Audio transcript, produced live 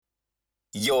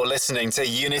You're listening to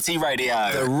Unity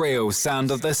Radio, the real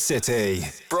sound of the city.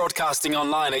 Broadcasting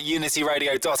online at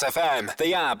unityradio.fm,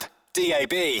 the app,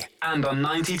 DAB, and on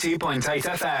 92.8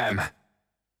 FM.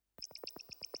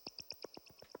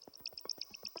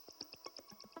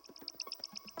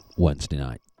 Wednesday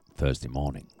night, Thursday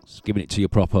mornings, giving it to you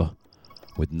proper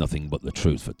with nothing but the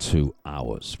truth for 2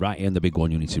 hours. Right here in the big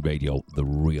one, Unity Radio, the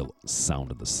real sound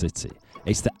of the city.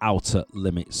 It's the Outer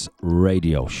Limits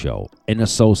radio show in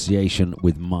association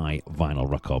with My Vinyl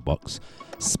Record Box,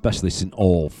 specialists in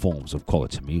all forms of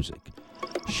quality music,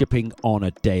 shipping on a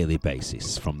daily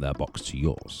basis from their box to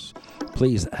yours.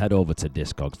 Please head over to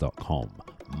discogs.com,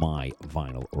 My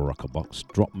Vinyl Record Box,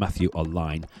 drop Matthew a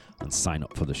line and sign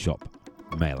up for the shop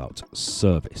mail out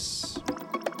service.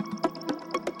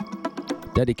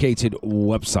 Dedicated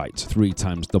website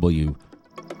 3xw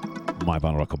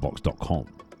myvinylrecordbox.com.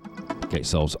 Get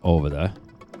yourselves over there.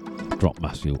 Drop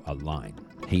Matthew a line.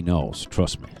 He knows,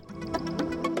 trust me.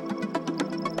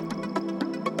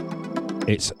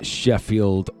 It's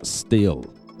Sheffield Steel,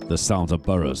 the sounds of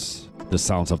Burroughs, the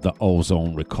sounds of the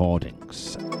Ozone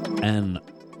recordings.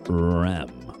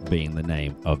 NREM being the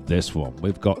name of this one.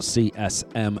 We've got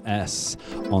CSMS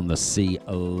on the C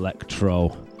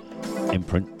Electro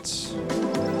imprint.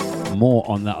 More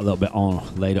on that a little bit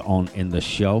on later on in the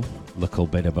show. Little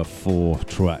bit of a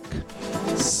 4-track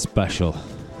special.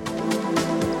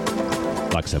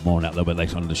 Like I said, more on that a little bit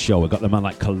later on in the show. We've got the man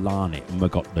like Kalani, and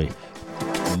we've got the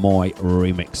Moy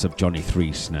remix of Johnny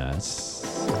 3 Snares,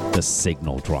 the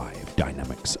Signal Drive,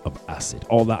 Dynamics of Acid.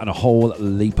 All that and a whole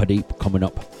leap of deep coming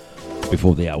up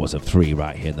before the hours of 3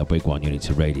 right here in the big one,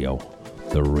 Unity Radio,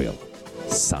 the real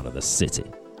sound of the city.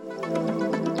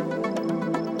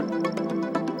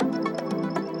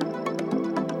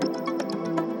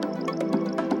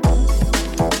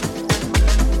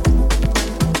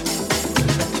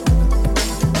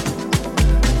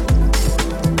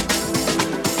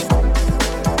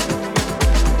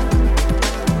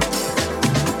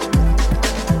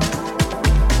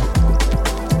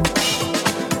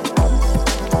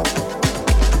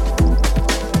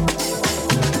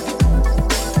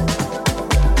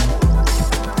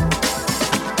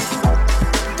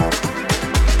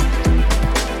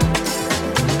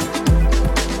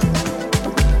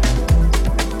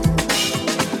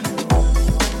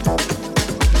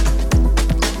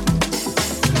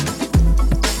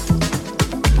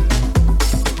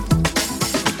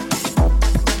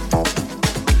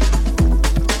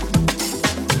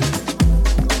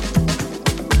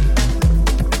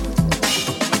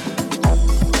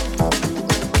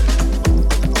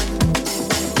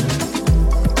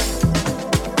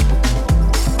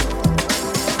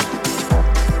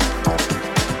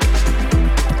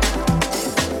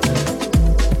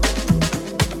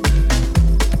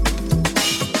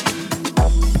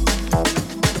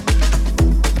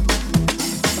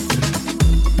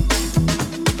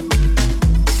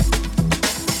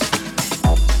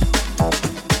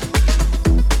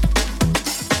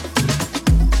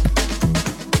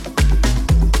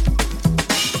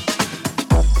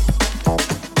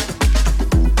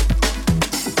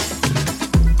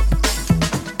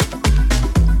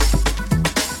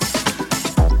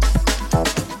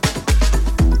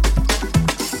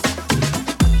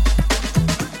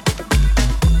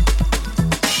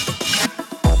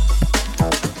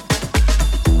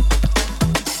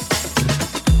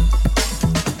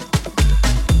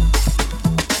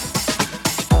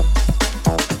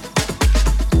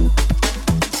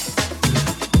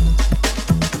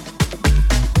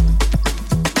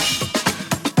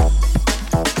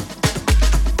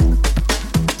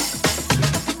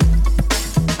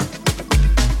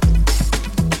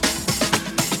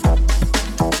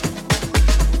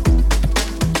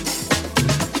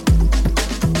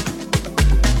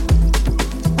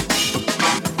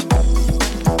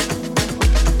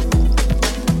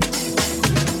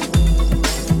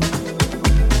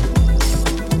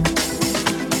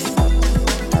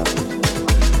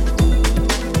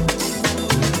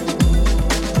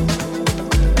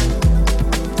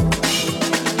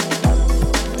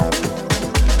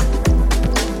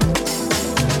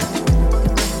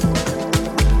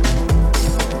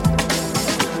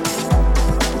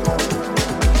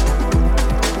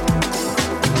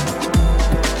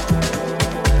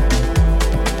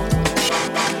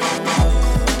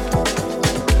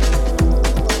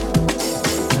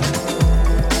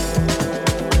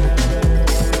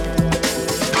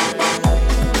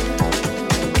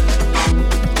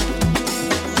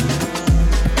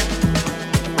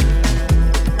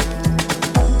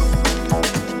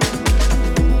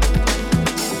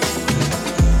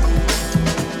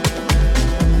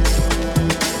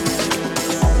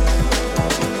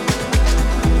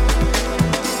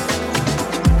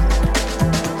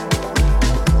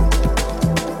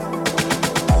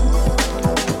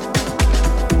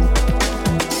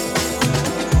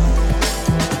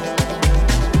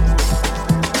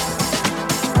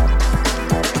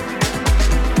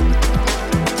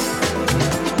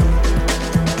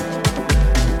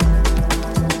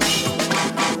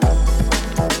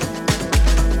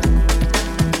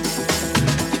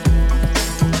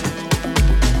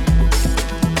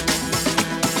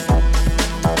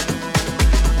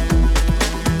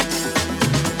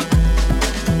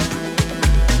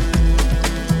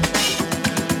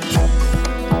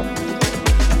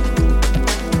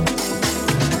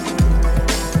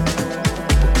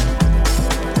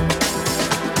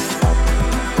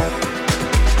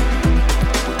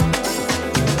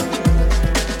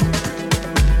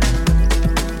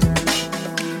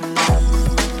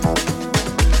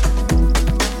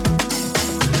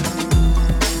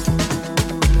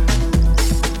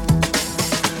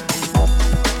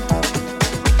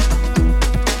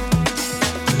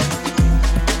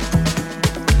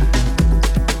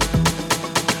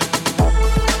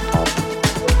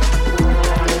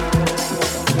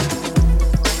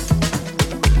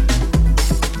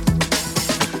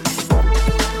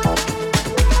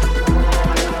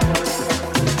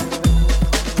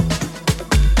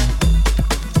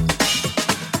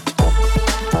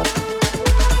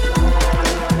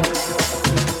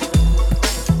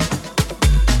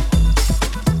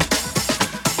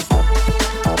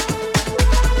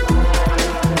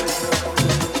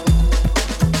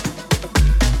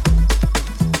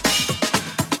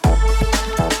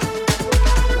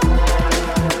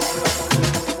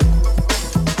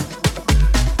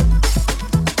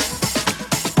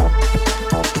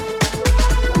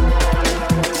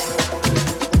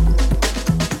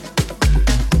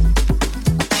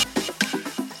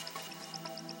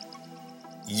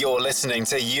 You're listening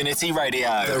to Unity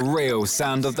Radio, the real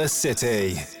sound of the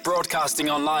city. Broadcasting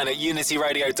online at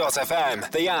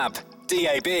unityradio.fm, the app,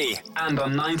 DAB, and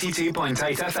on 92.8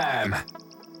 FM.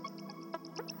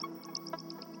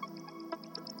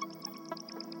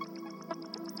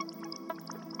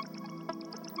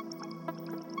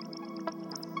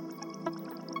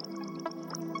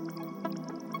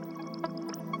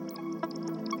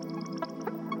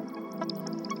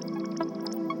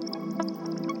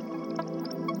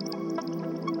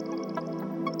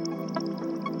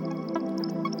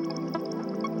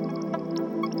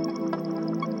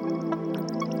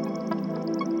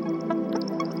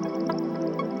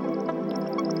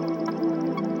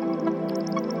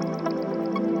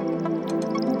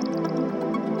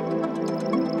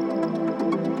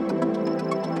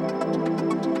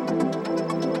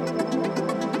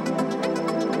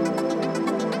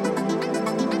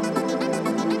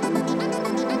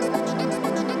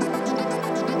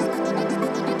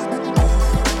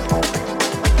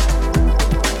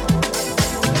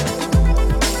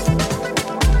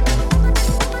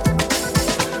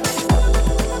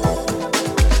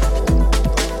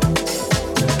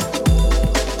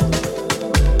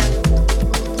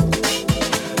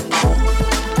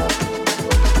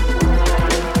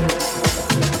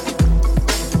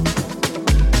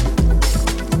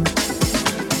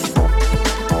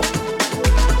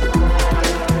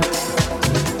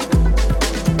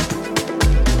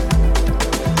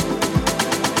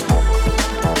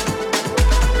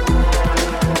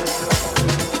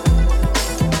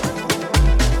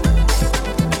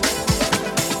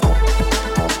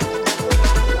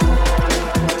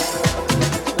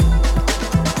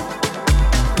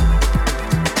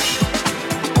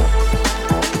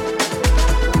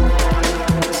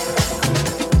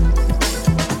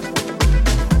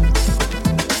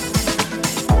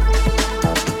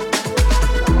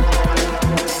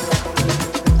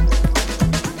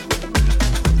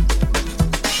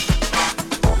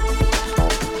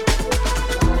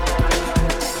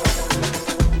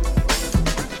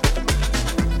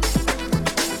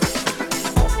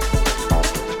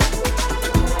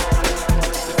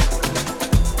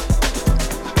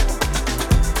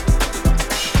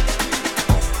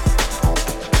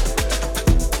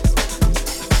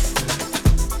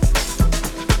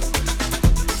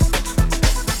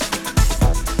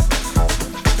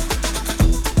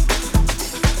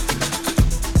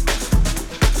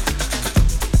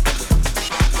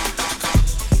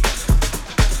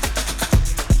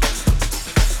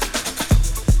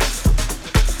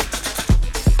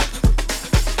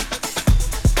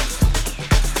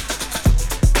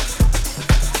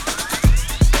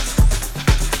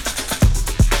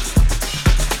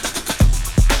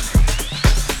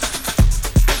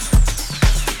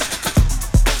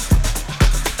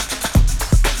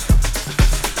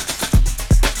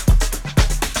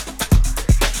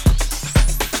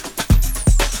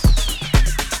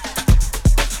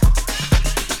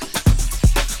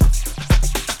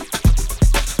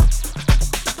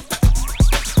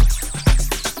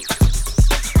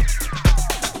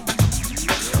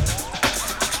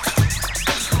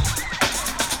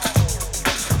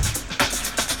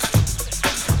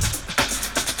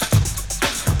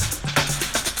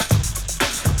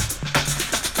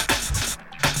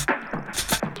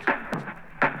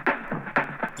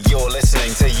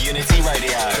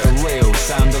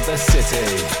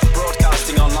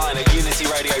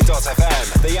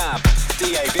 FM, the app,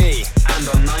 DAB, and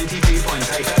on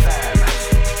 92.8 FM.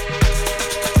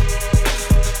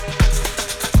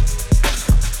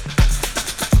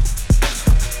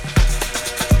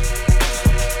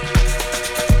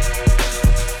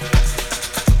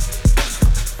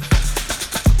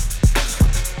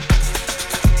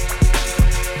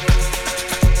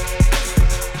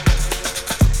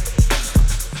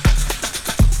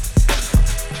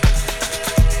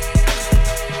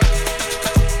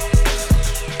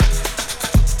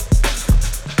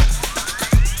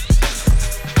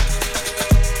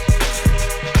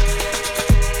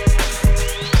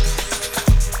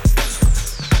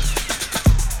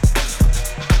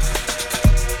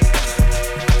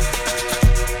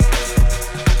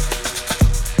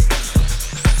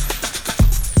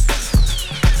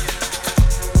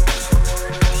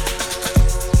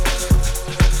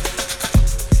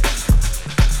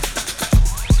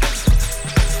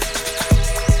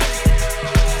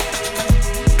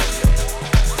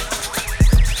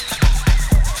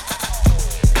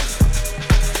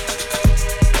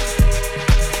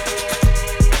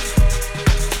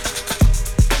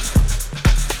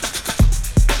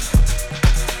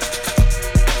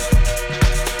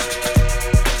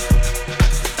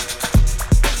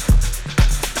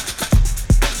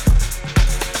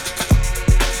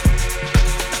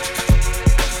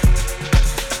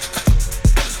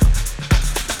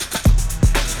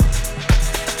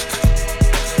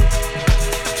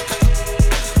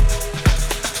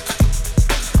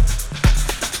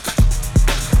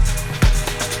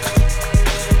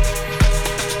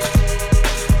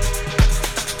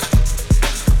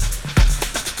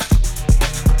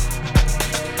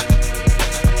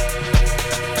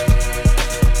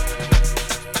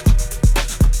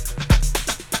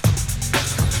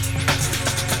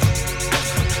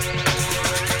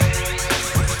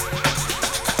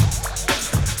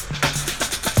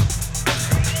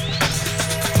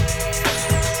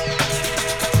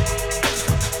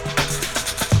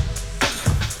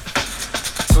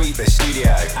 the studio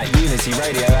at Unity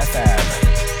Radio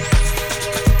FM.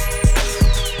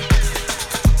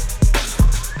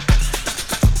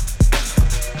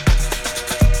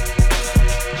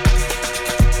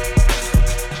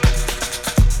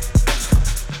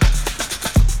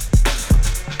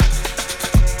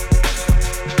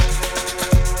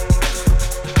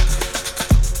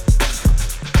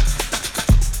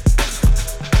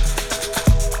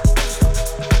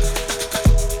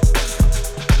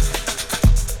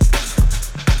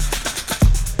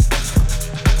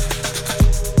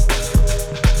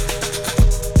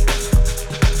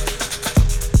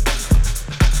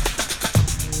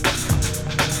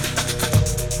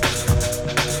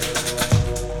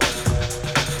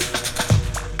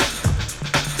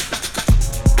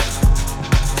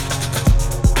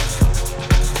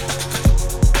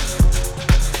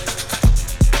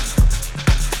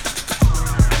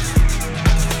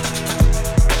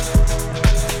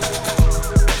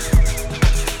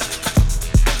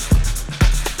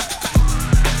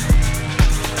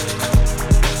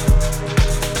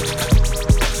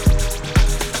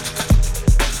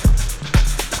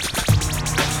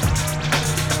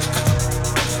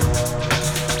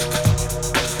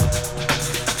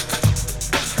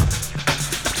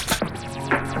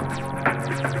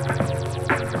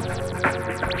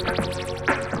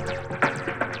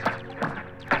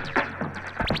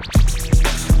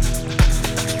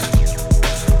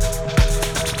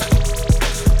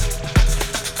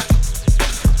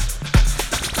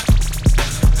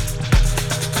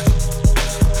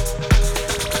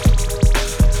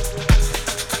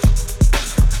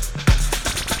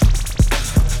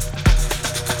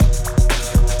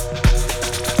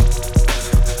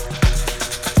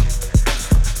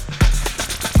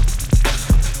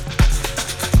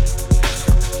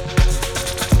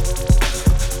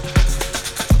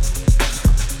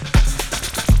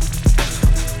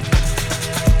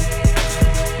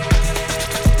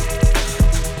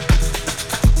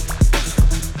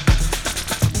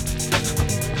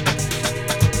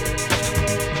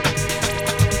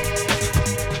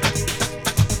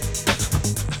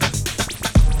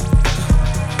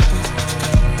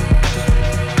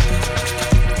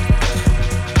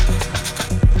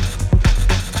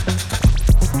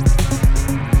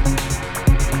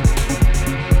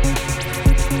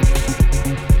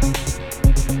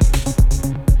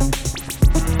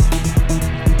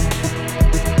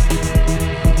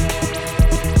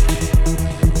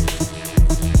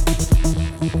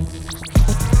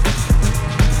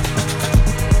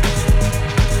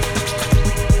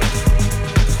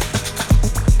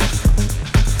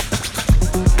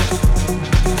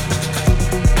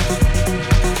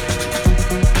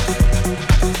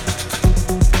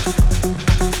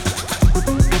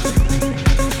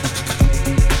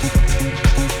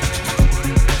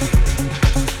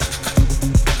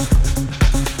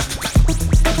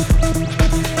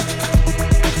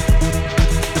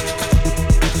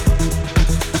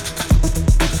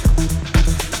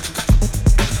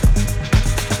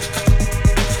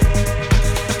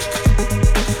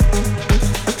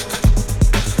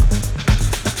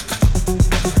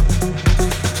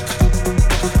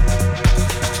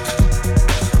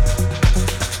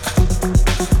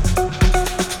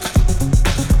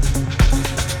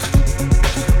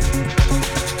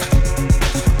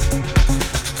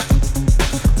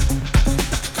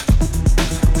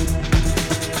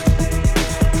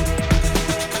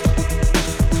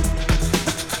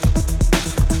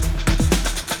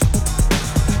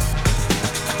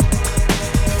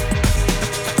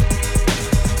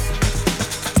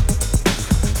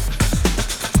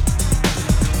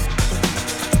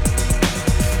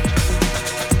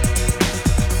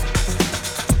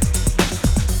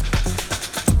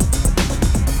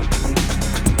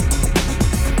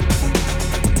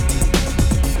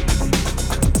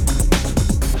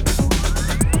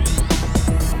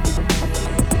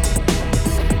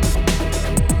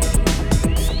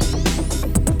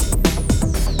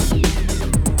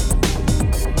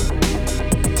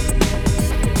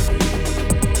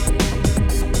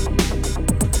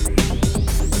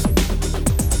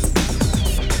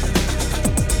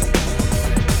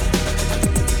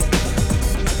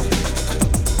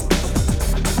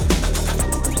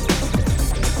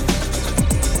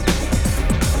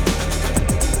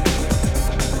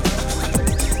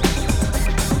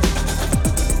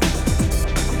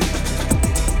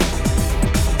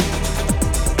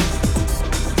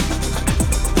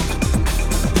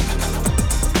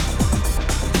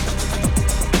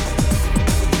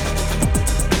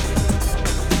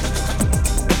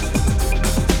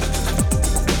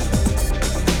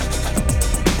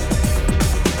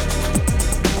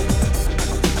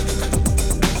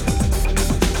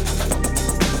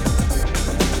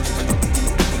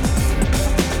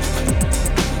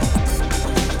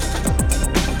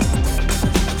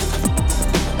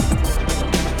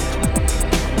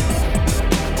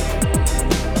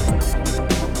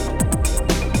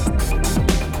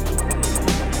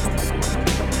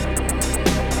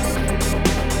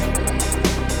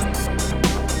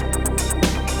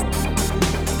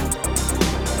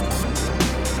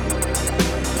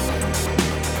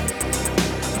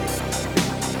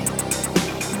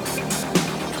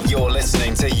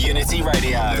 Unity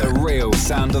Radio, the real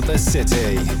sound of the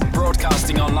city.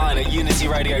 Broadcasting online at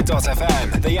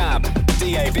unityradio.fm, the app,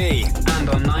 DAB, and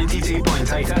on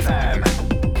 92.8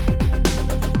 FM.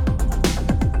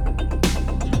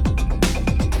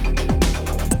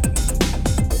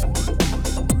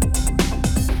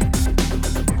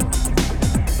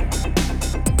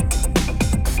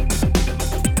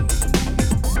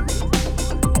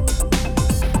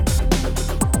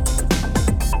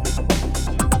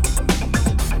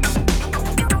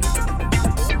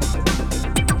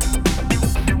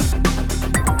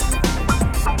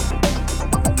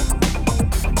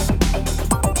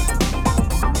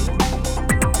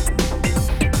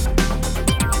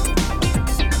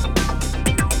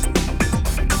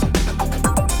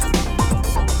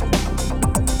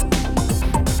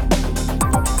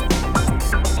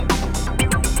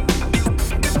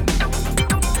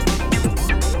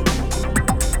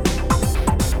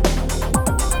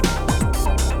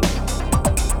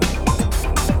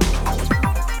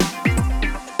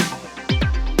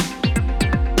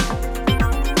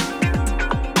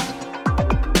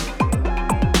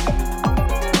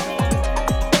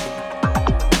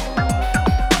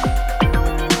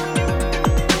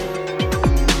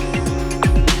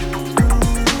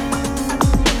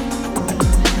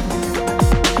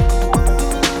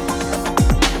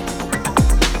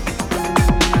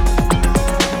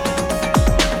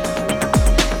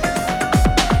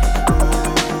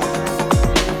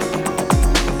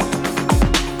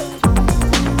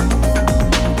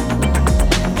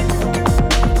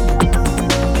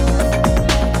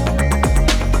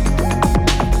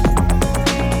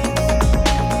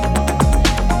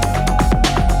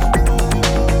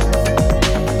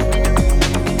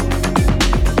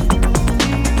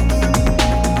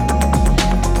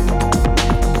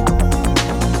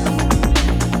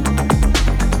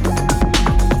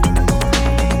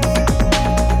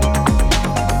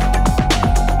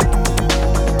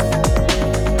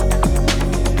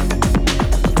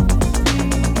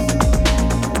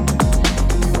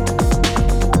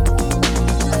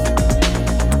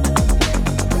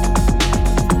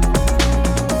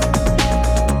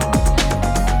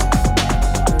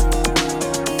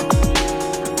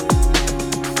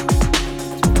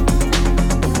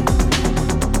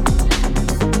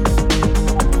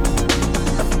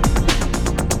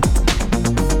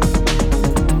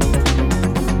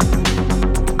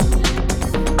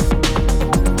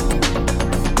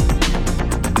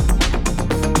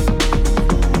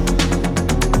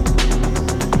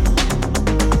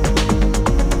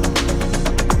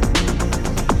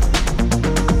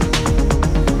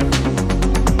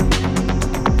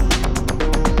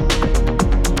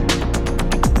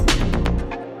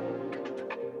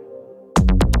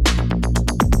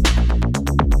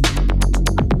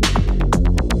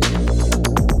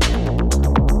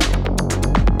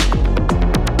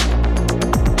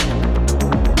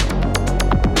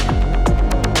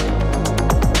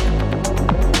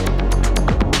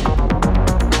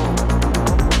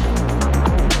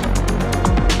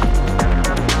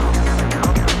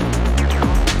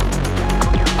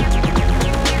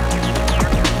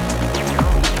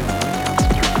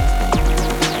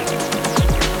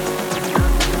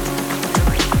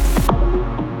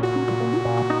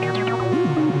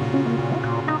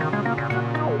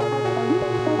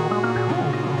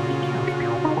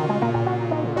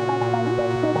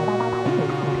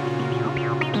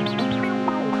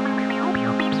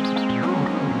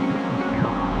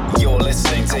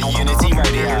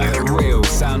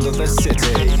 sound of the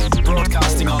city.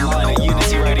 Broadcasting online at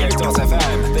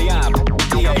unityradio.fm, the app,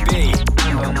 DAB,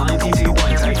 and on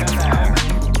 92.8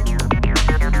 FM.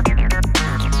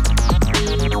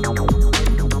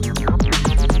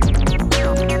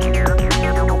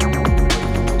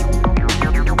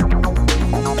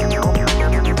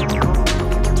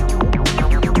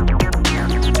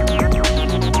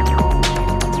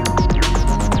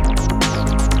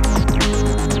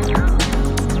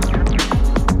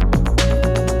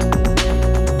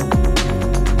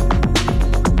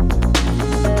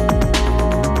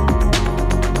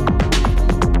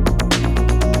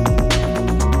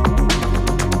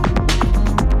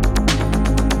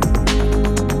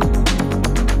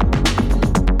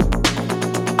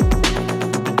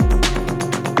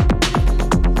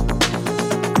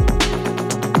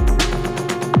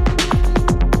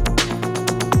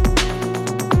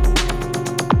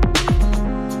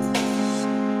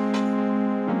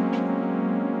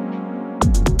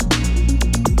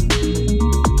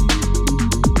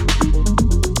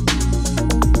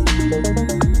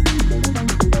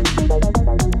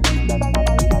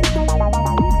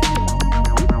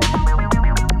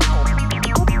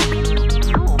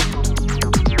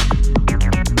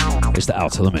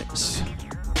 Outta Limits.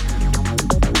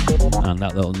 And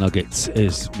that little nugget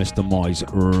is Mr. Moy's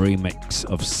remix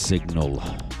of Signal.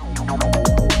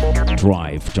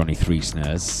 Drive, Johnny 3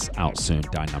 Snares, out soon,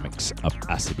 Dynamics of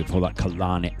Acid. Before that,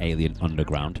 Kalani, Alien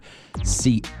Underground,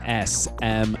 CSMS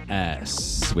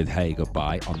with Hey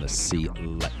Goodbye on the C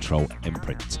Electro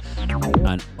imprint,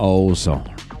 and also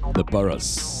The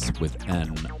Boroughs with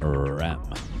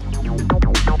NREM.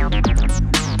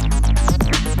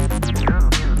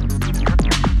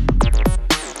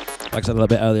 Like I said a little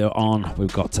bit earlier on,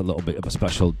 we've got a little bit of a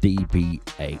special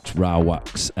DBH,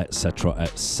 Rawax, etc.,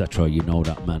 etc. You know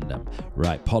that, man, them.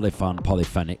 Right, Polyphon,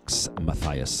 Polyphonics,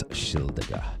 Matthias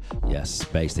Schildiger. Yes,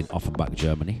 based in Offenbach,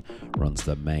 Germany, runs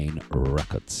the Main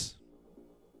Records.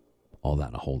 All that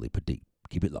and a whole heap of deep.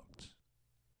 Keep it locked.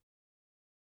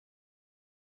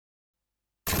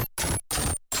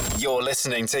 You're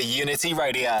listening to Unity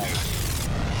Radio,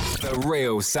 the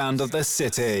real sound of the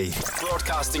city.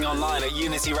 Broadcasting online at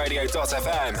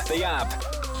unityradio.fm, the app,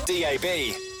 DAB,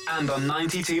 and on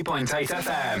 92.8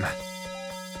 FM.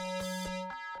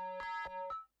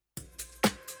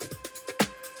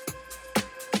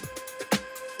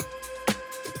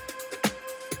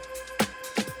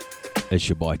 It's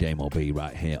your boy DAMO B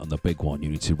right here on the big one,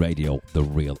 Unity Radio, the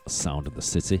real sound of the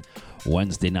city.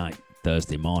 Wednesday night,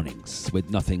 Thursday mornings, with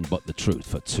nothing but the truth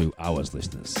for 2 hours,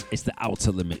 listeners. It's the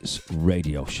Outta Limits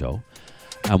radio show,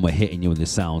 and we're hitting you with the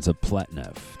sounds of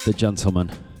Pletnev, the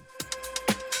gentleman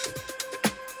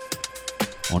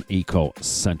on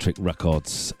Eco-Centric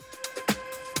Records,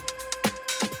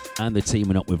 and they're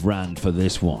teaming up with Rand for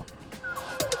this one.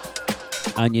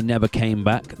 And You Never Came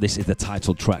Back, this is the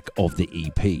title track of the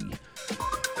EP.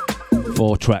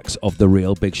 4 tracks of the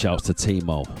real, big shouts to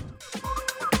Timo.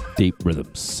 Deep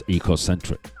rhythms,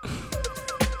 Eco-Centric.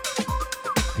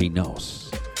 He knows.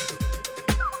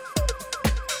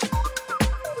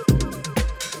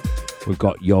 We've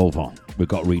got Jovan, we've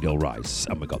got Rido Rice,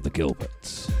 and we've got the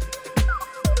Gilberts.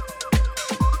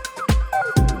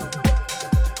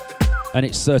 And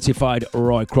it's certified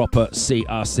Roy Cropper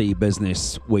CRC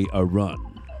business. We are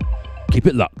run. Keep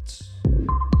it locked.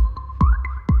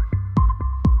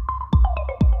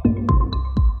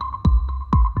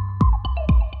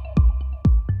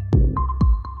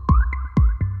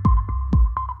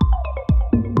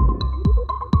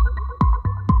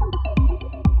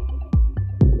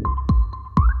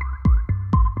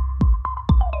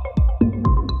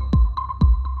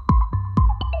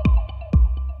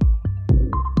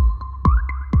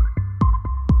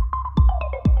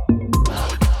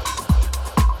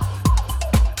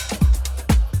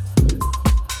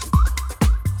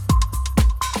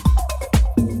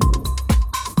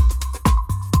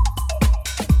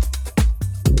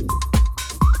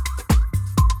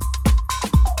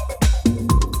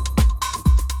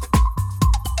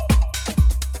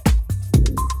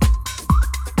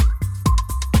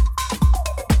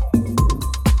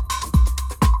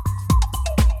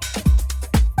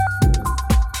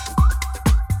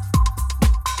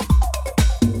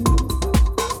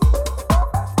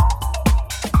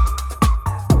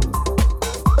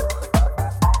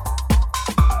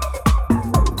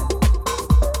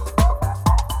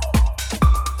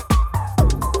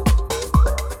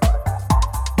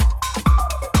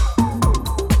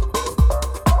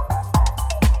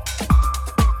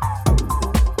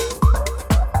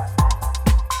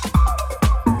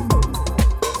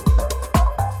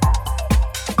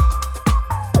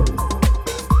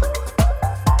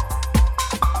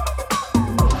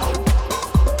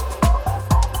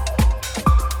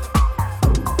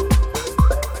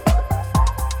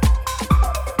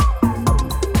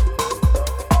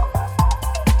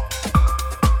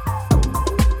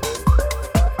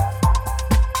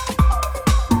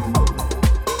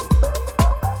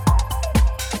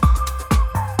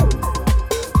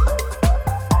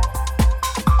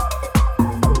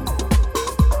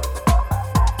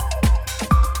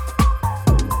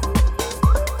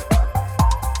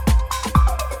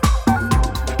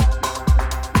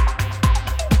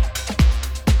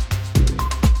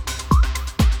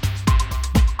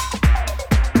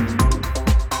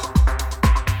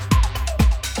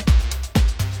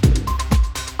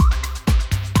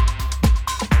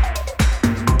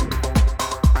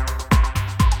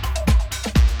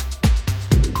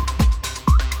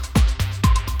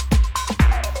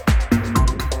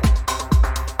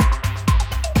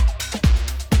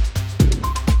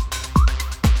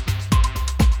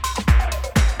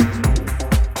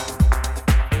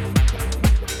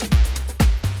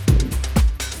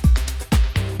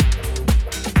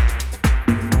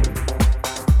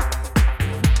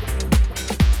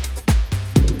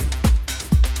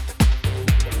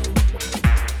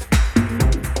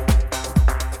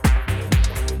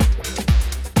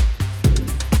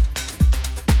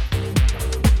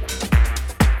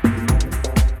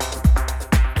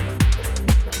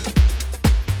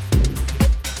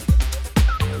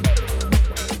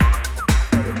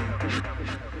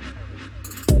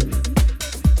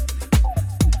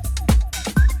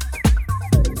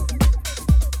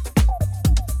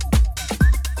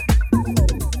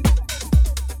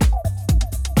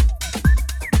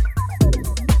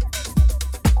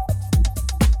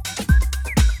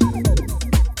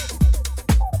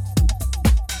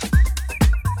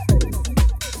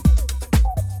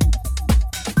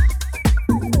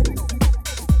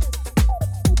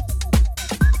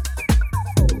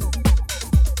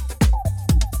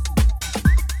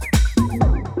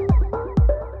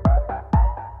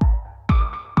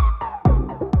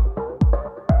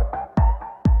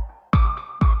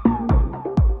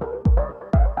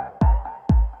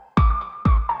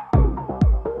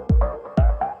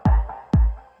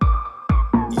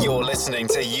 listening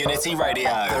to Unity Radio,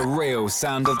 the real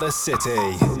sound of the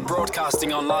city.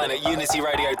 Broadcasting online at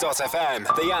unityradio.fm,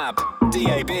 the app,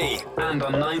 DAB, and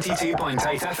on 92.8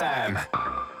 FM.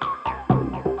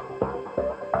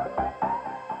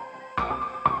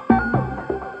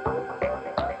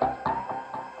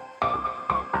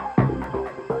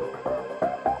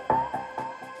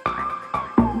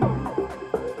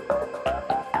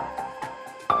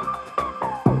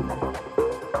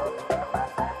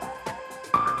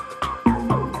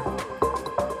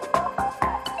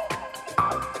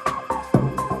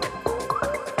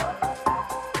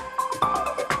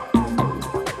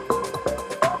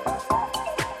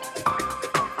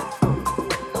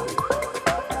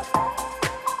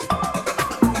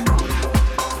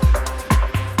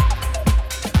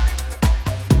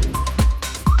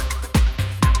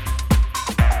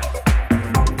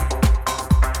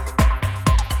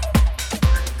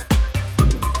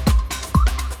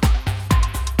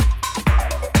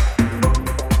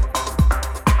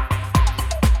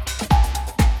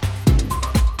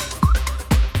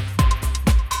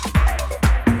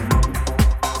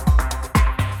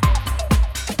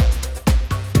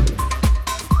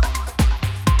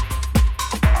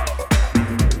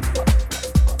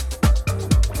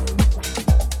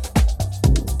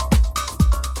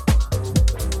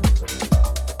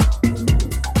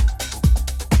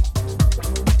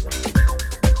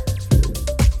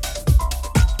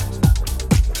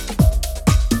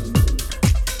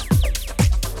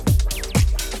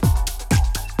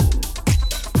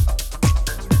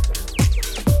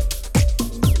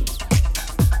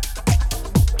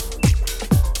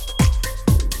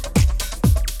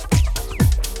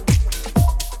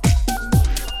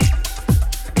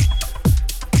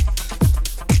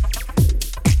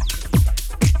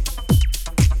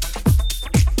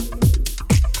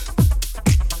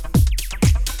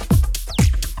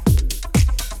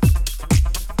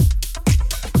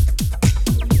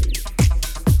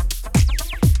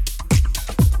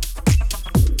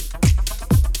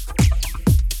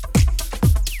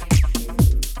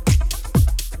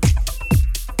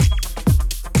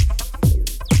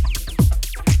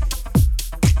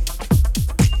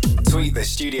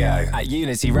 Studio at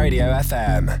Unity Radio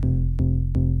FM.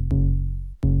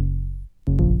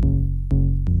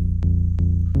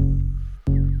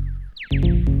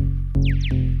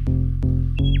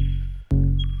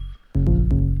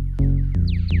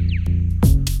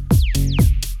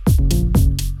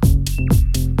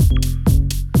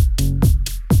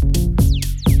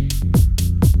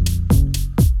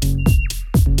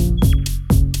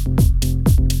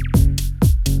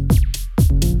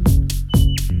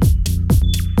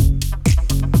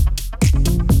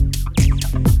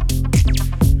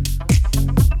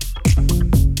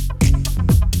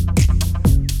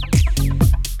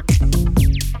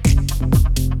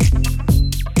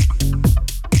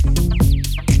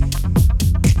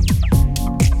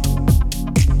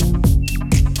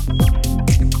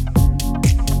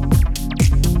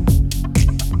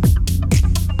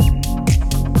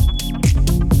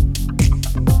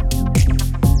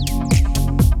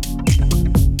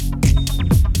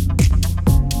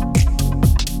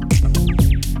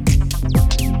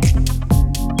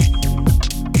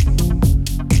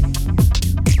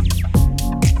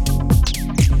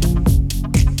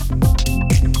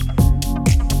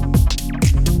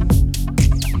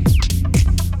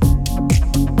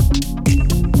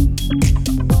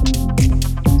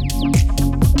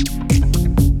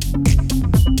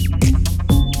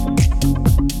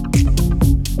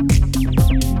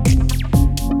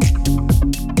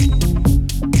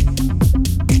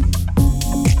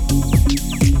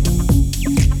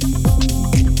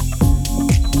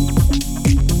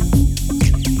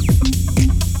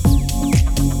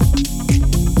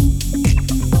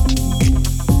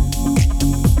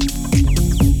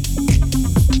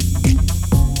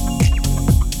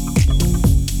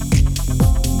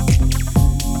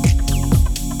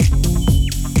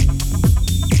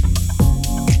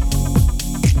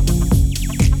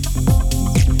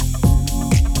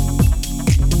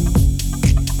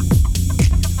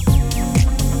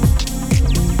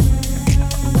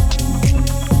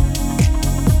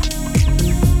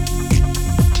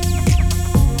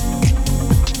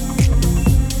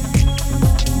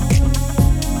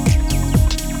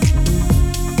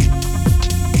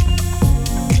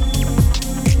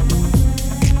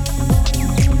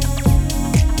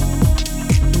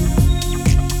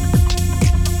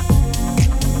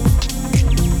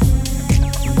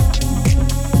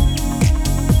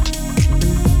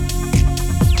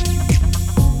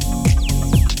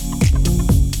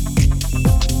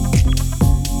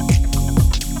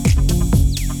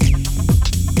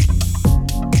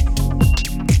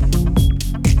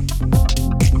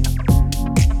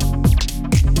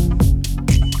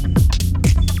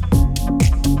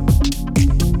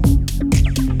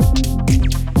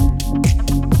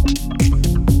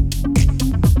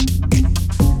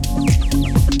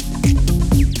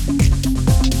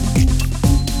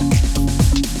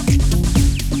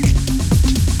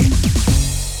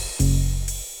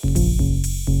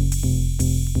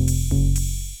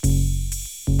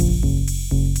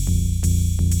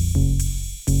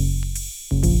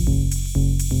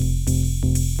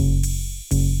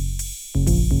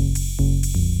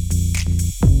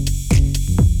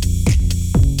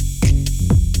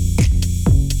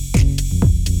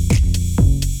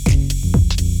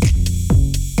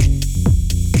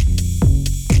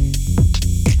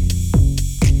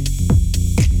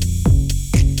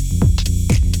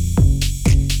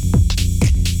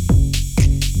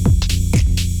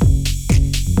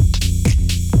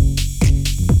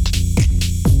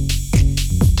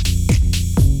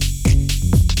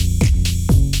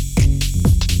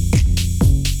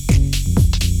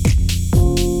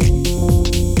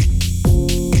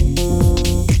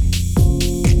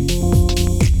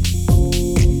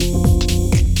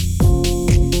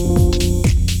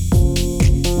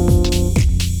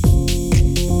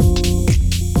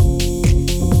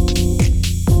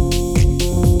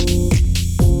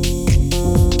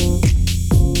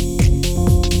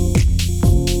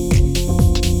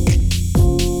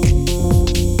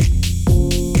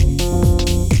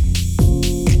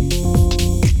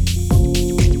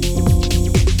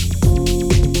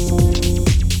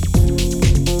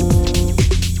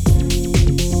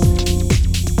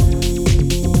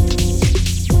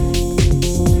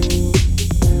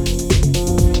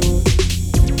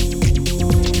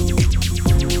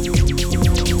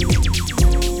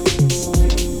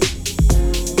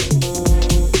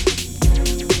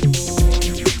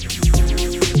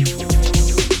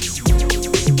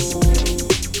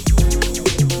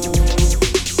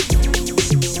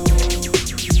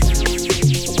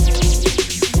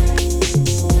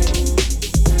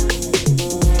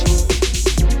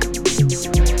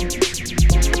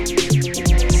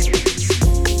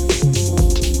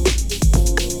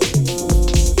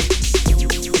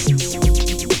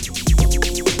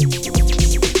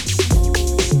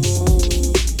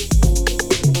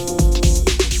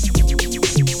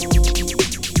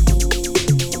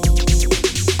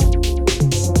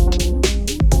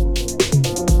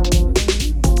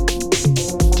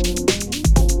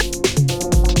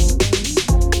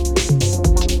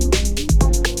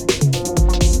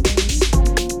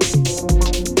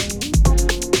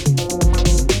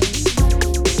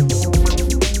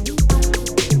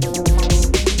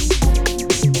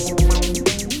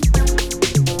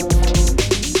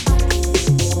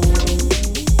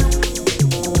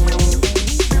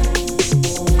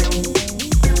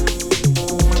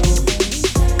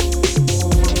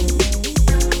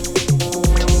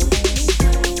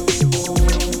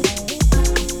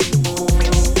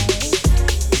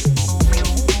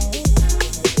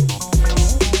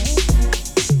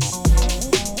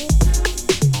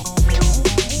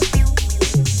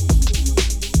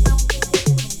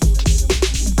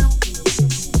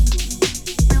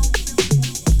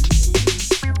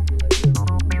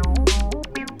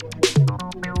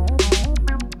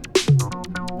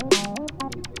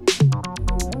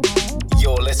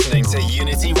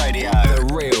 Unity Radio, the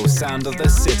real sound of the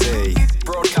city.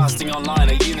 Broadcasting online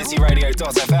at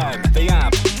unityradio.fm, the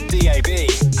app, DAB,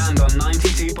 and on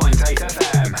 92.8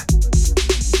 FM.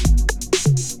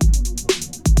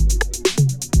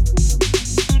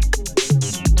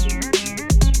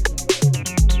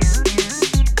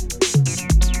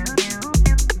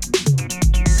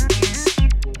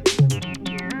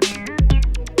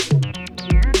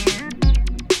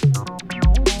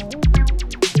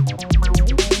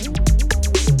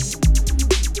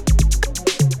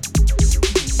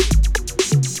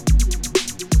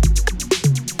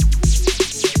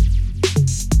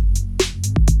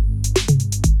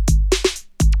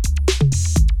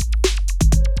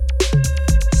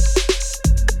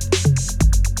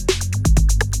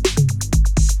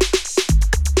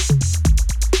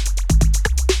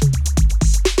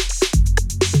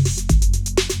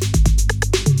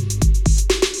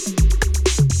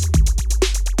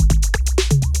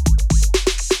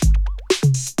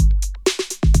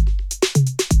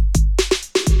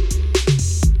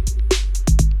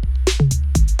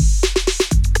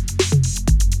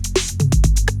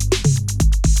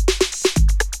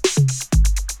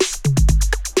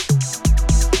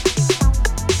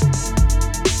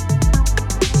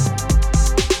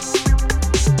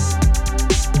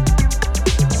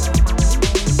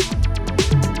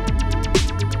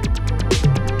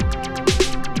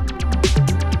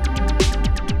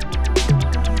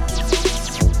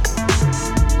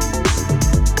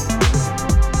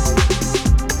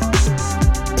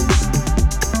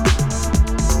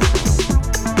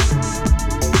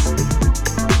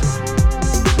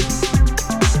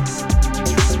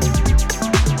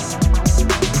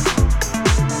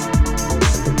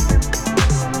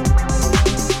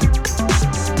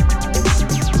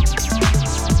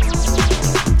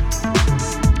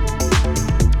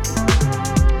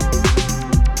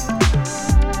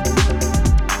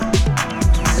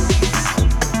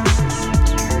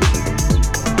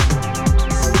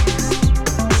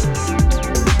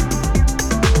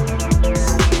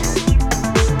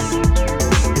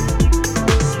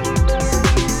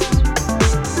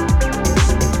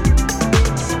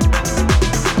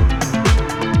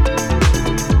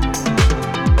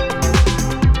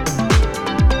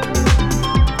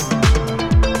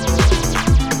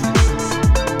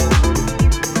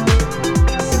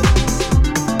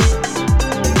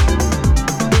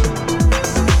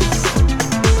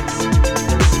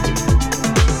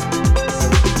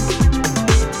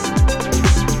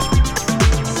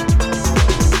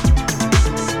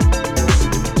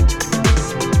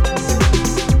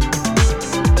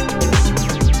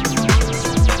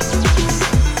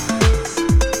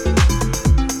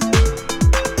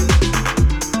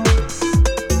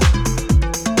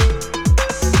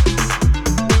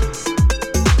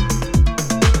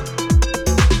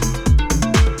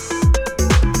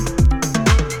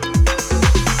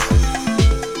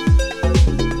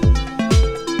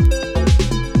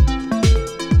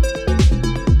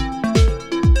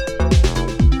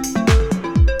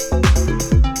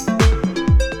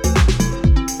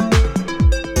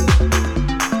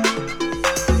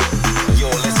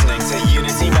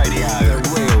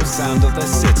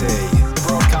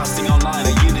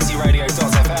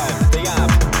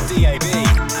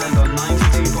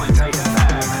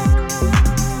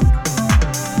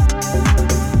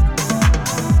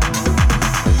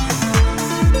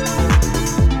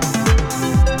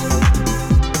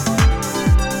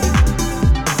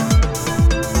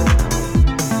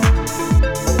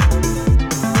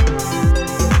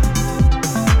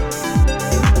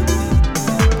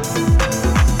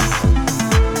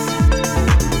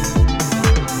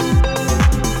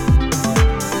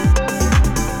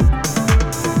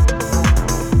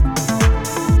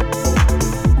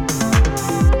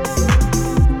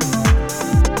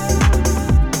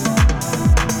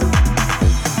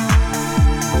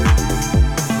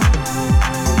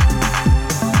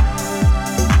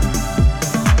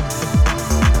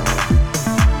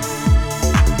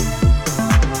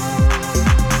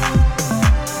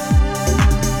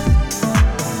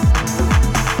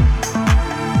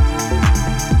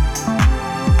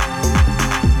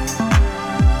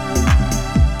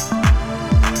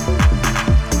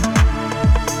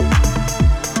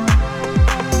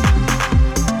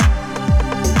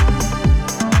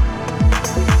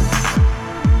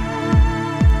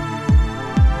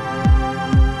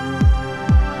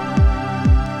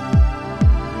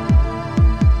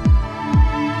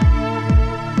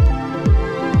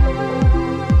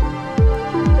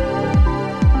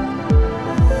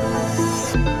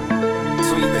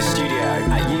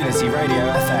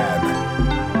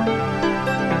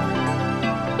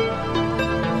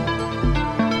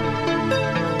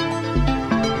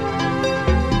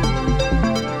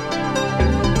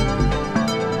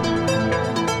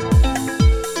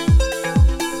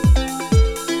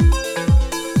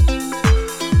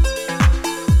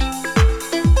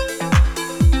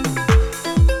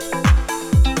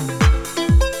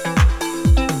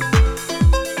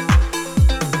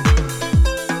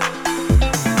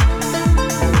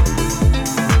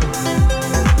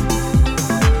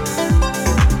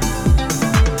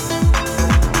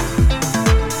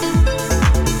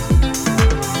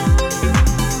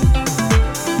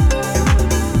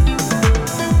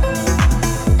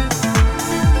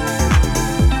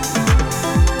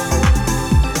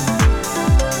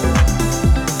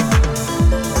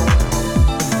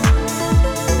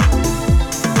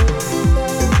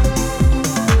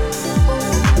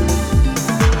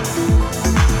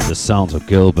 sounds of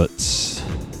Gilbert,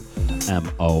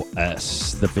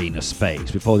 MOS, the Venus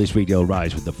Phase. Before this, Radio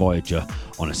Rise with the Voyager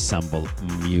on Assemble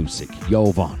Music.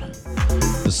 Jovan,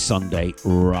 the Sunday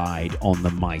Ride on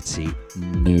the Mighty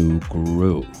New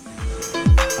Groove.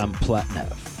 And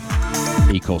Pletnev,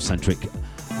 Ecocentric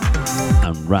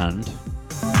and Rand.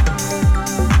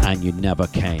 And You Never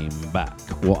Came Back.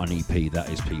 What an EP that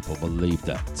is, people. Believe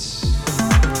that.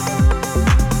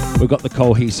 We've got the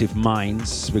Cohesive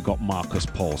Minds, we've got Marcus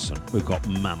Paulson, we've got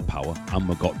Manpower, and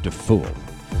we've got The Fool.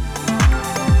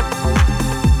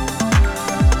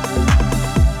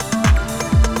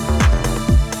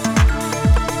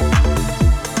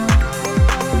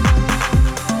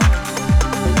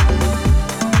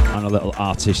 And a little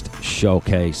artist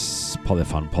showcase,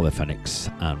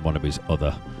 Polyphonics, and one of his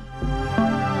other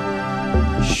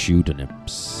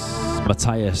pseudonyms,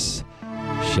 Matthias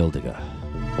Schildiger.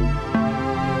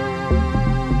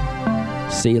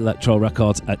 C Electro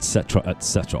Records, etc.,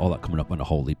 all that coming up on a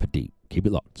whole heap of deep. Keep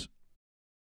it locked.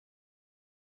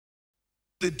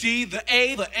 The D, the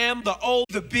A, the M, the O,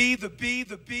 the B, the B,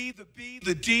 the B, the B,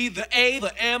 the D, the A,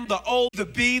 the M, the O, the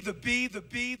B, the B, the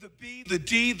B, the B, the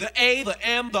D, the A, the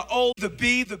M, the O, the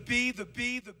B, the B, the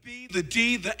B, the B, the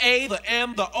D, the A, the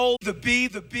M, the O, the B,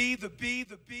 the B, the B,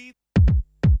 the B.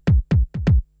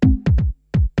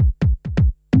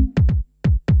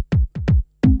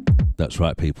 That's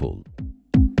right, people.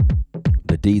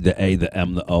 The D, the A, the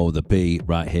M, the O, the B,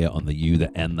 right here on the U,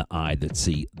 the N, the I, the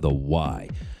T, the Y.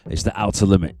 It's the Outer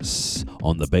Limits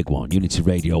on the big one. Unity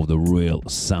Radio, the real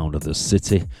sound of the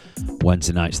city.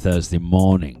 Wednesday nights, Thursday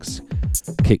mornings.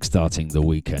 Kickstarting the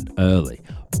weekend early.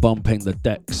 Bumping the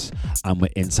decks. And we're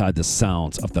inside the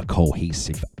sounds of the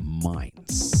Cohesive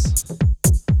Minds.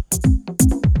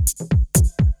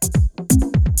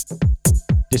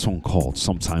 This one called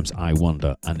Sometimes I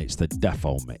Wonder, and it's the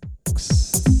Defo mix.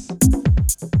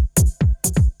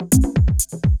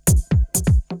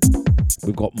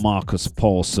 We've got Marcus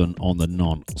Paulson on the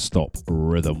non-stop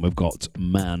rhythm. We've got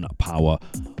Manpower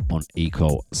on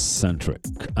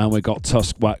Ecocentric. And we've got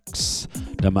Tuskwax,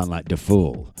 the man like the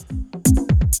Fool.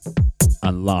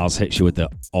 And Lars hits you with the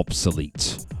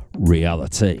obsolete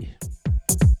reality.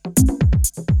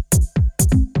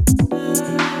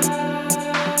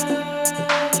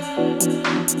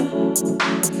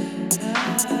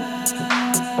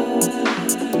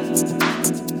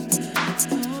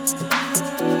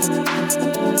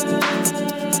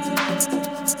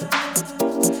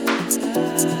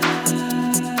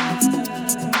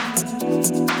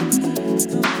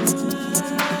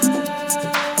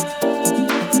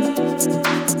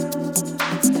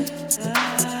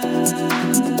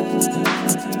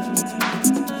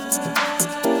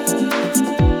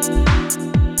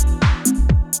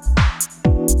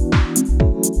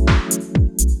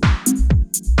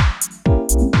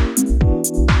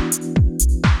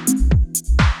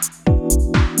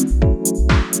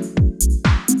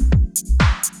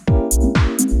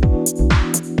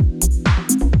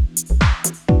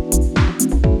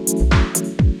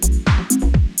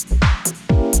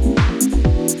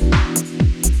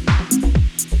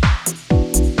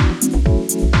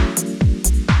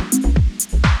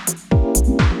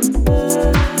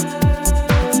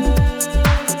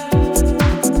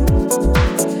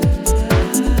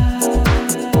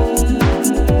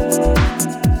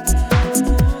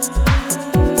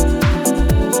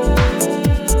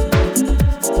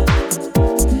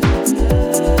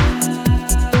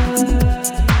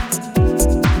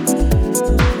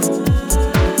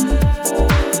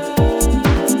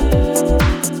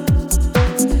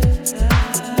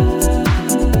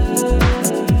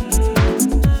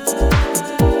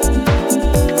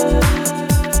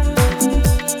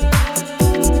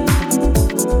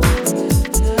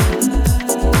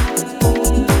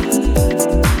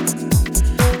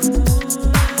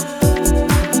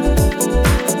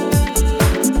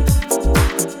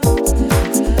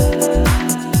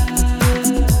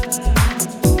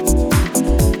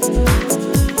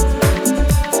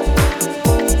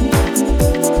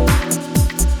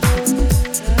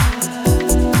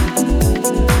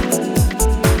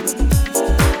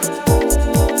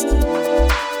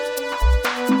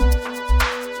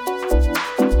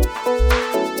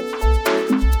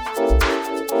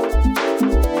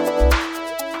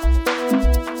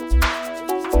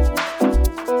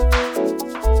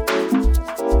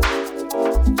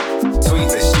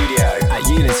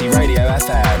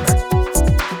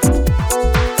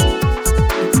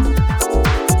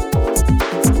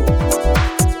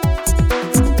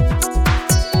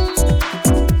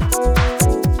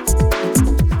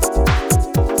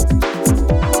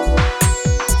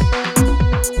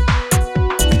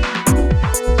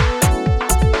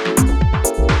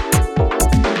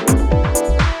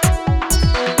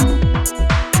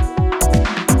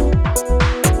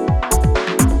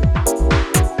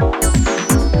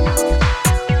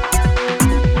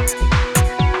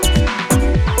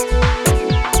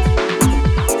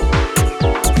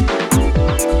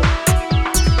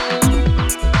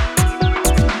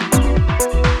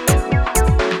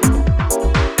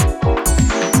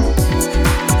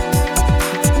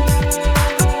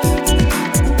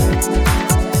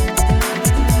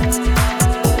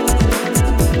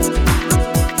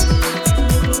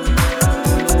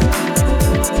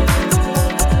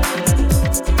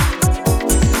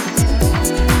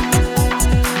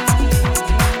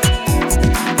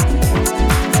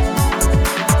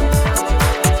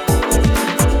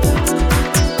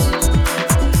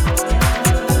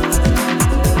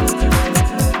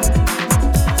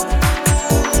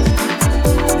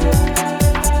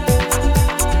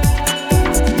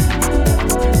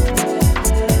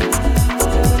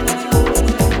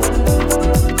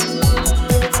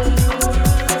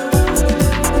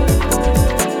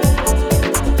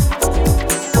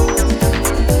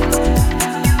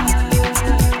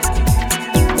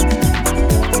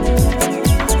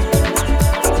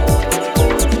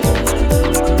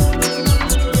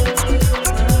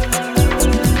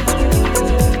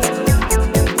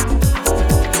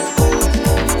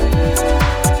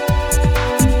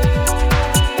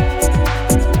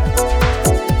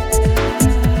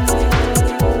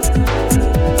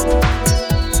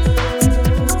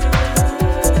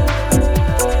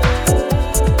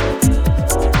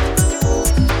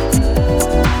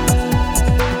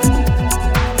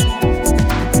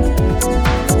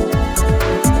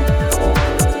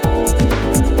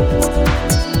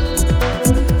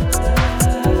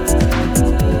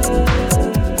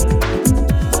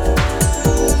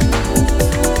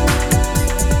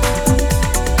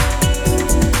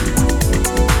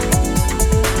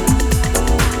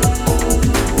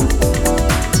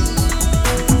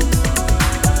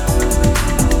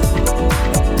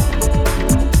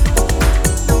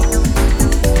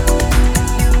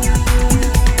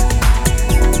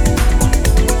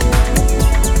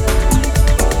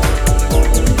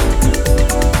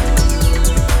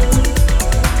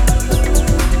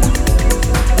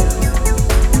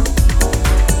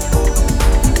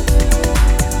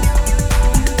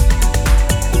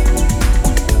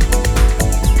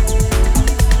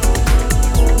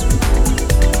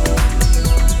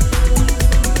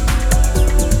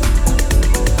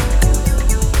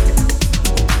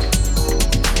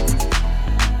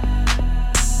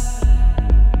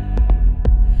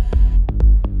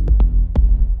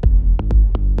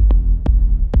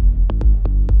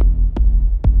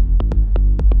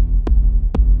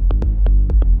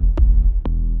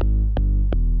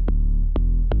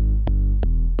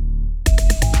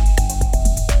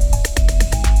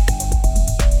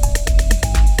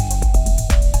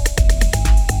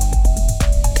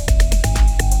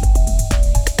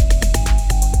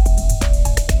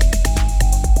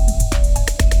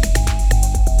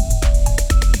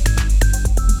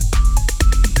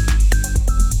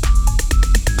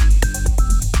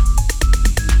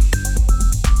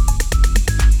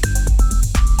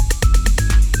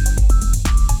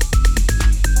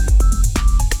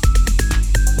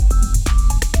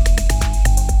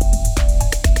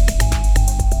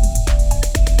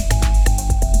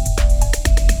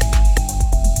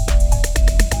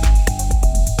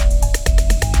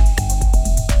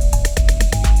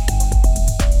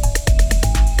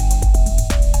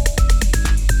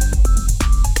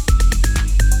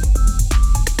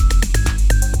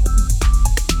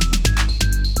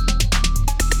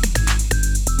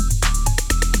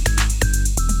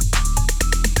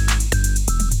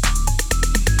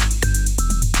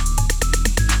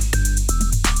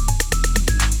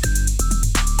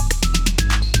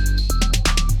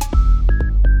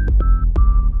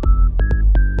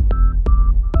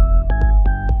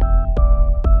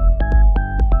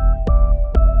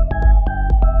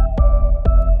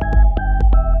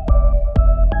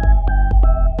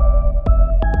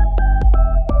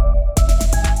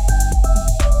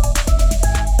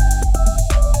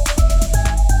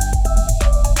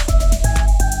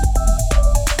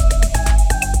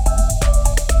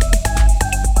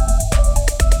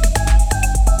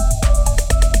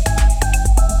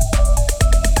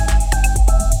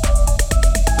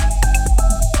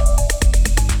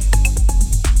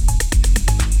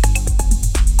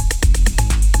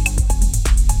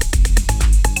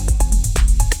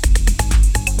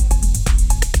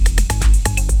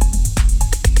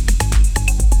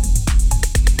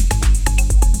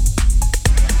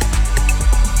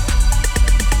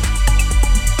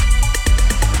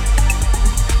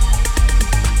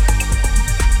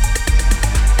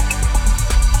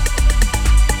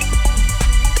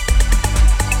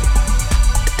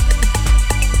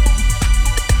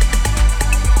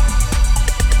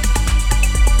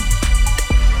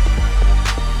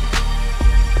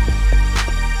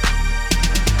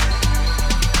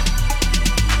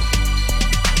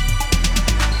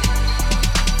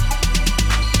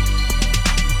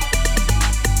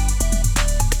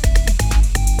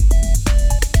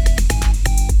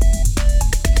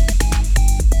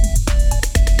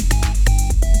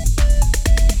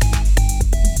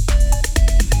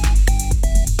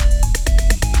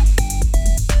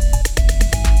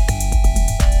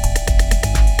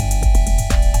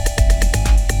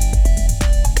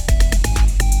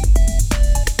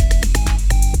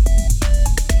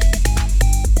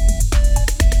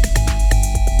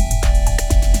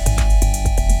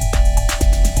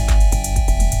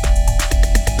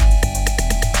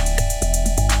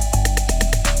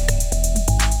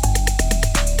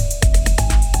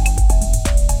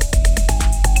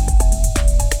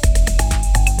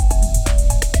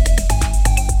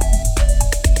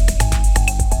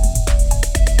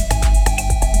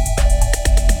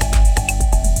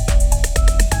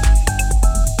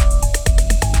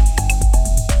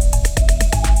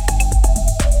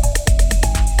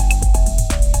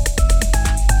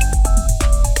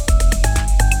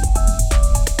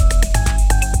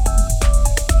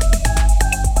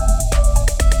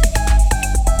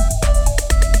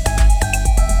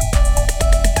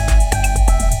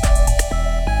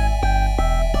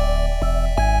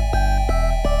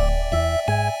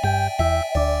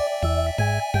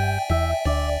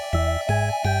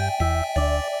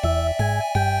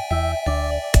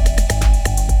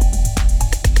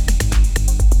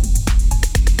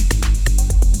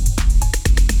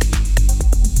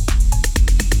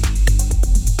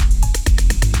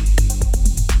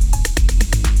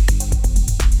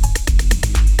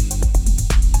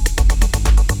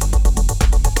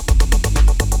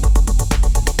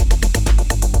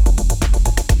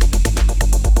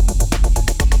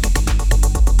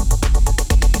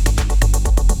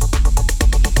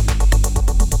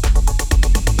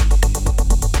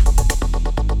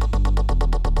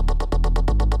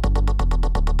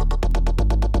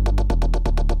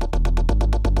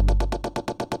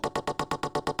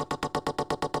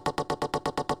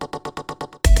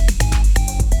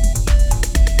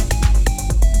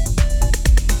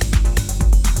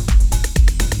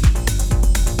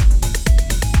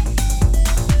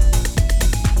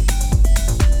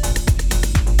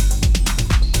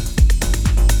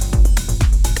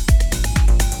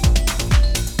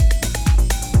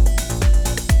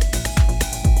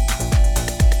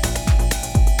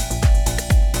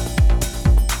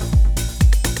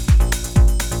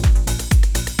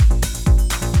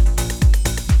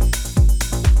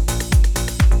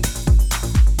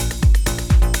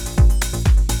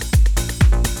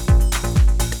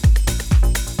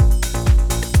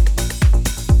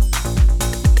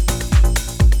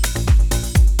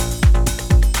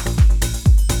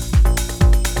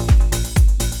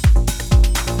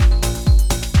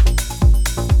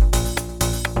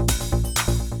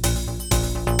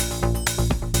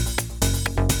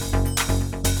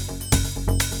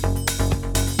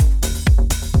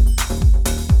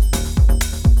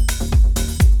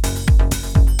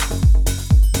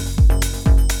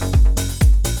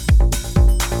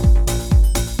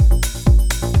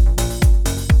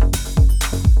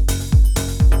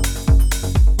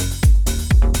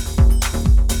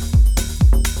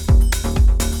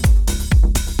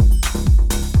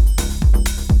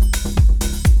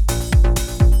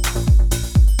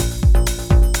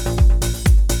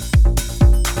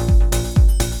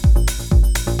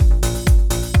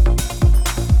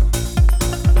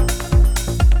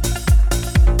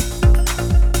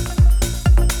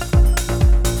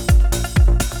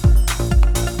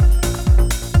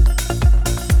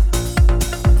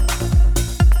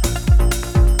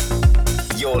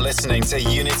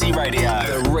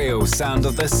 sound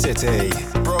of the city.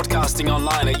 Broadcasting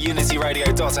online at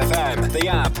unityradio.fm, the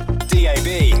app,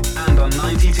 DAB, and on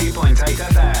 92.8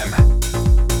 FM.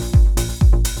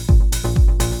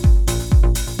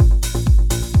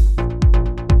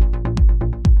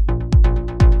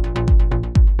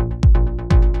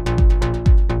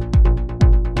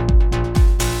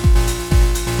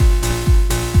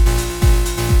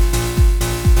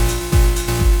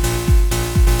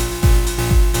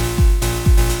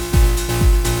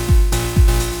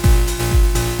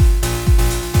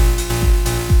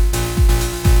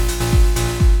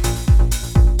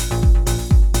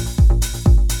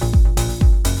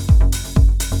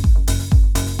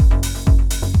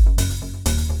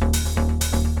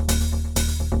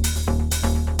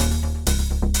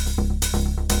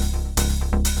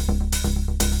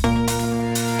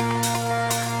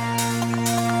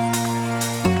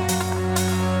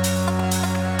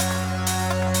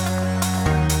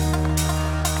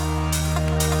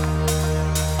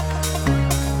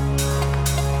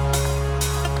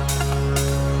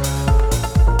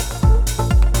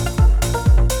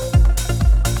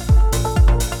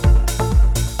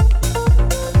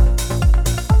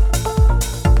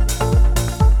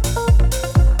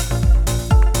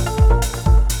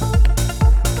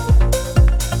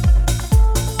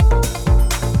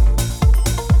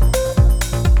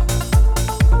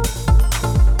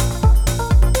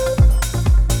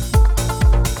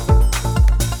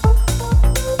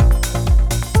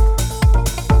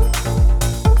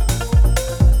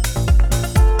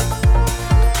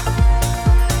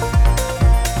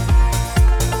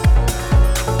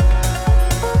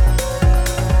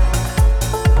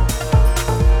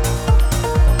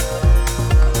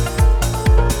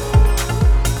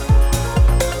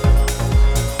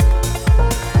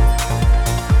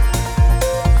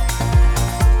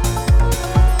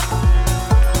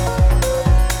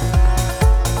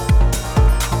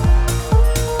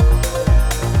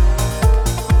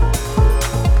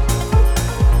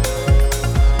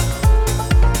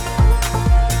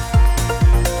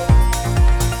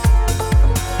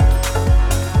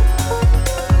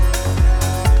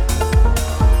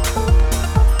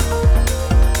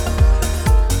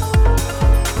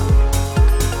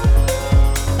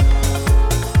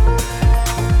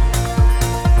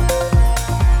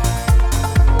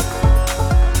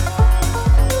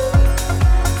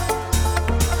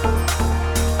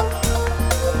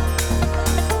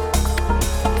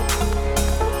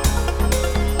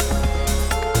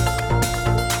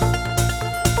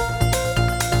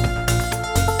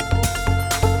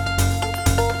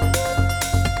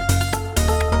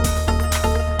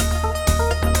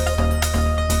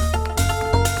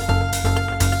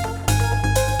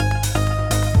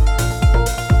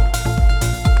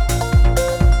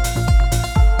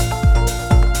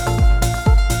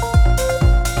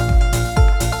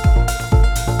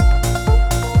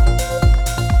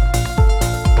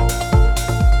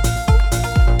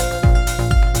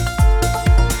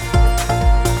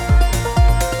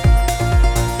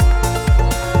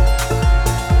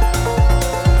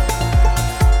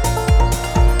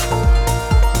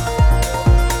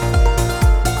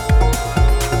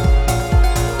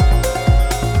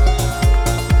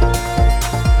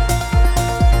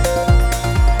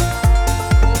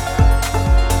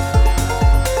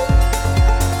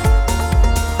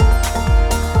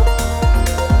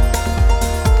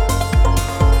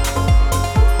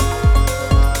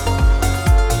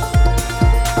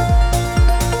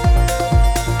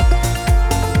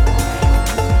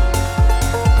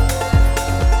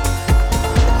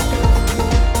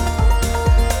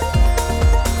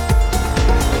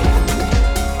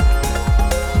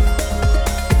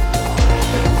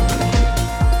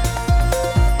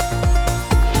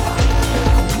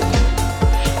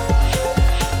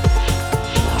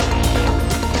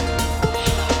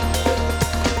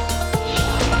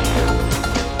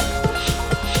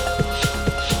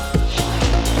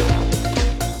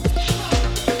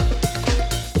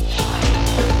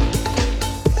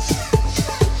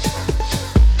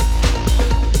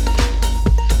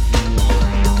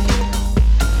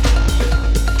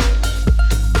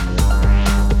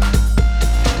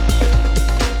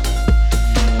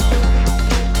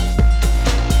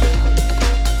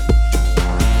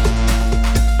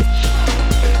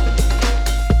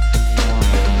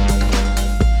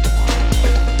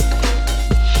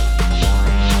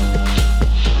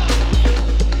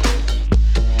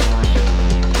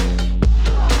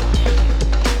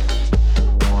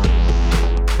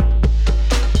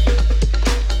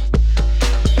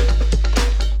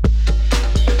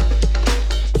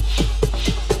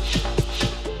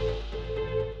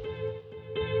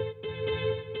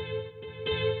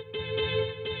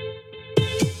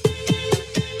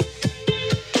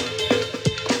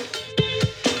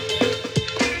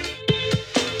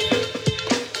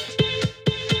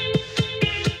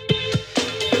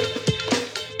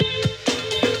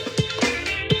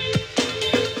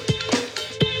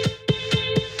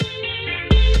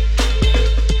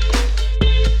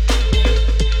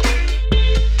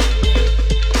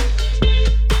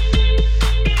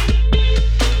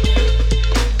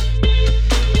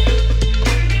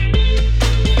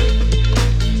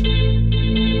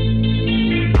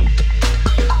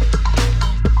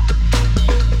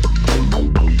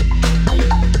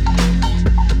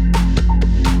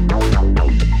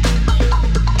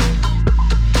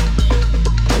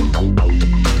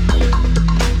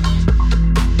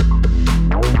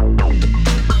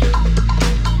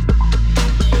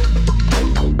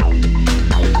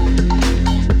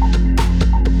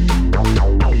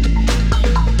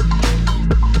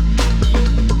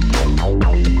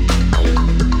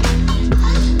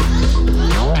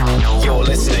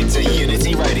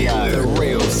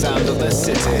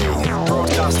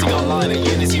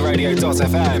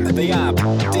 the app,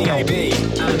 DAB,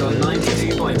 and on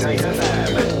 92.8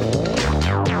 FM.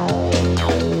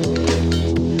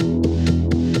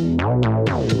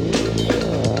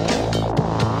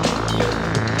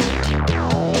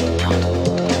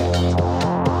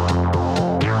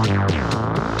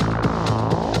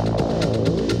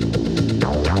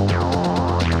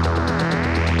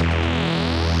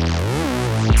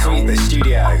 Tweet the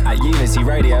studio at Unity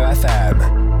Radio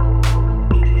FM.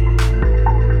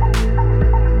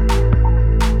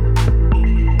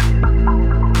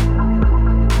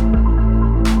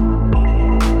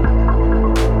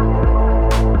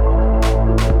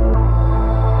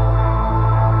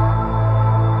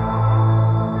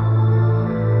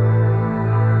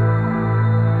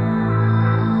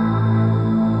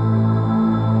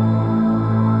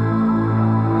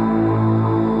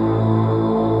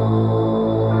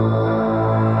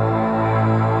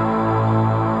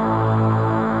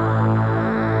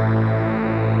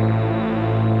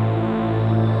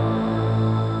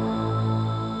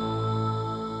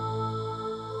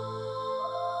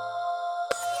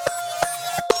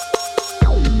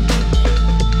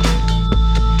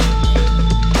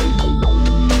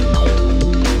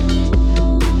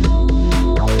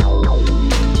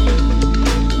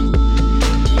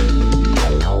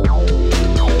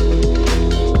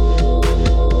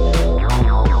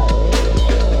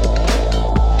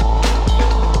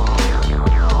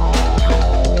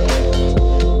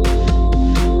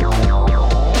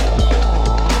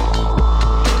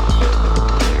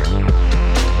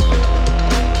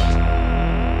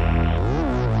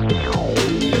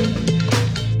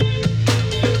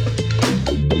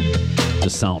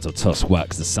 Sounds of Tusk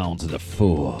Wax, the sounds of the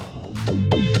fool.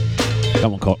 That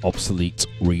one called Obsolete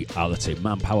Reality.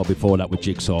 Manpower before that with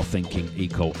Jigsaw Thinking,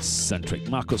 Eco-Centric.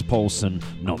 Marcus Paulson,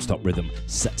 Non-Stop Rhythm,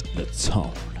 Set the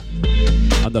Tone.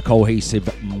 And the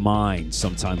Cohesive Mind.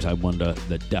 Sometimes I wonder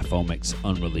the Defo Mix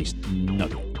Unreleased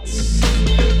Nuggets.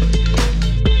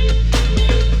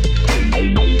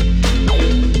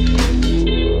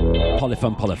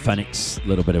 Polyphon Polyphonics, a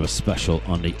little bit of a special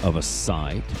on the other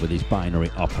side with his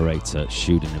binary operator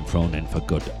shooting and thrown in for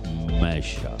good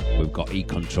measure. We've got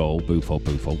E-Control, Bufo,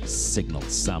 Signal,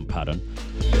 Sam Pattern,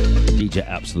 DJ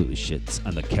Absolutely Shit,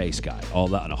 and the Case Guy. All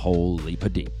that and a whole leap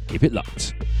of deep. Keep it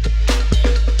locked.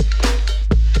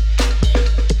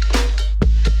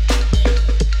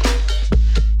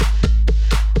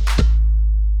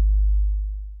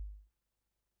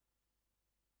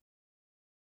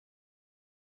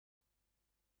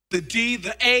 The D,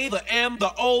 the A, the M,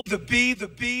 the O, the B, the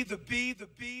B, the B, the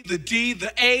B, the D,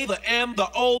 the A, the M, the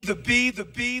O, the B, the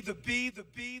B, the B, the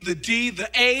B, the D, the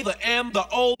A, the M, the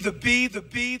O, the B, the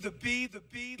B, the B, the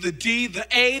B, the D, the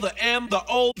A, the M, the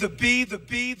O, the B, the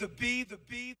B, the B, the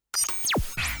B.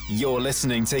 You're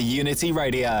listening to Unity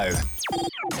Radio,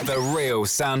 the real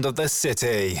sound of the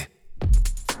city.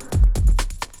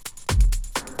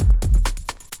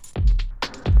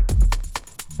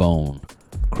 Bone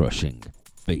crushing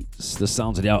beats, the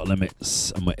sounds of the Outer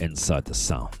Limits, and we're inside the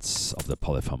sounds of the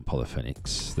Polyphon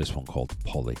Polyphonics. This one called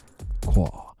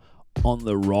Polyqua on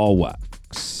the Raw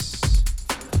Wax.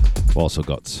 We've also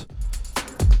got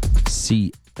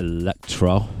C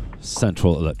Electro,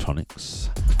 Central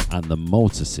Electronics, and the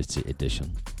Motor City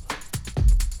edition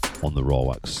on the Raw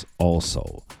Wax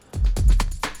also.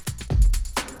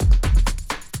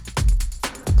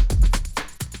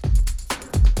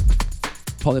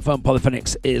 Polyphon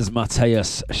Polyphonics is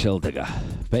Matthias Schildiger,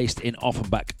 based in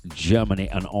Offenbach, Germany,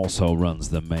 and also runs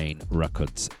the Main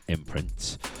Records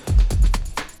imprint.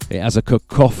 It has a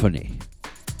cacophony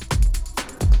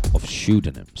of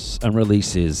pseudonyms and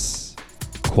releases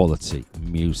quality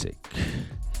music.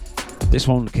 This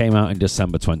one came out in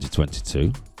December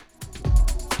 2022,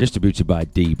 distributed by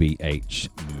DBH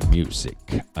Music,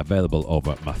 available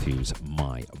over Matthew's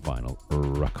My Vinyl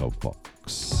record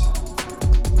box.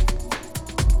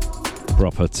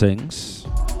 Proper things.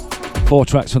 4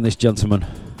 tracks from this gentleman.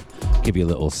 Give you a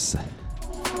little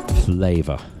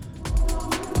flavour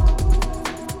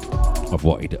of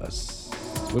what he does.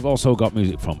 We've also got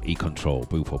music from E-Control,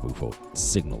 Bufo,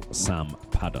 Signal, Sam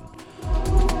Paddon,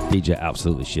 DJ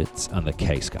Absolutely Shit, and the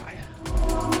Case Guy.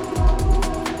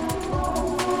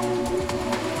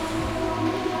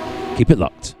 Keep it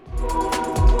locked.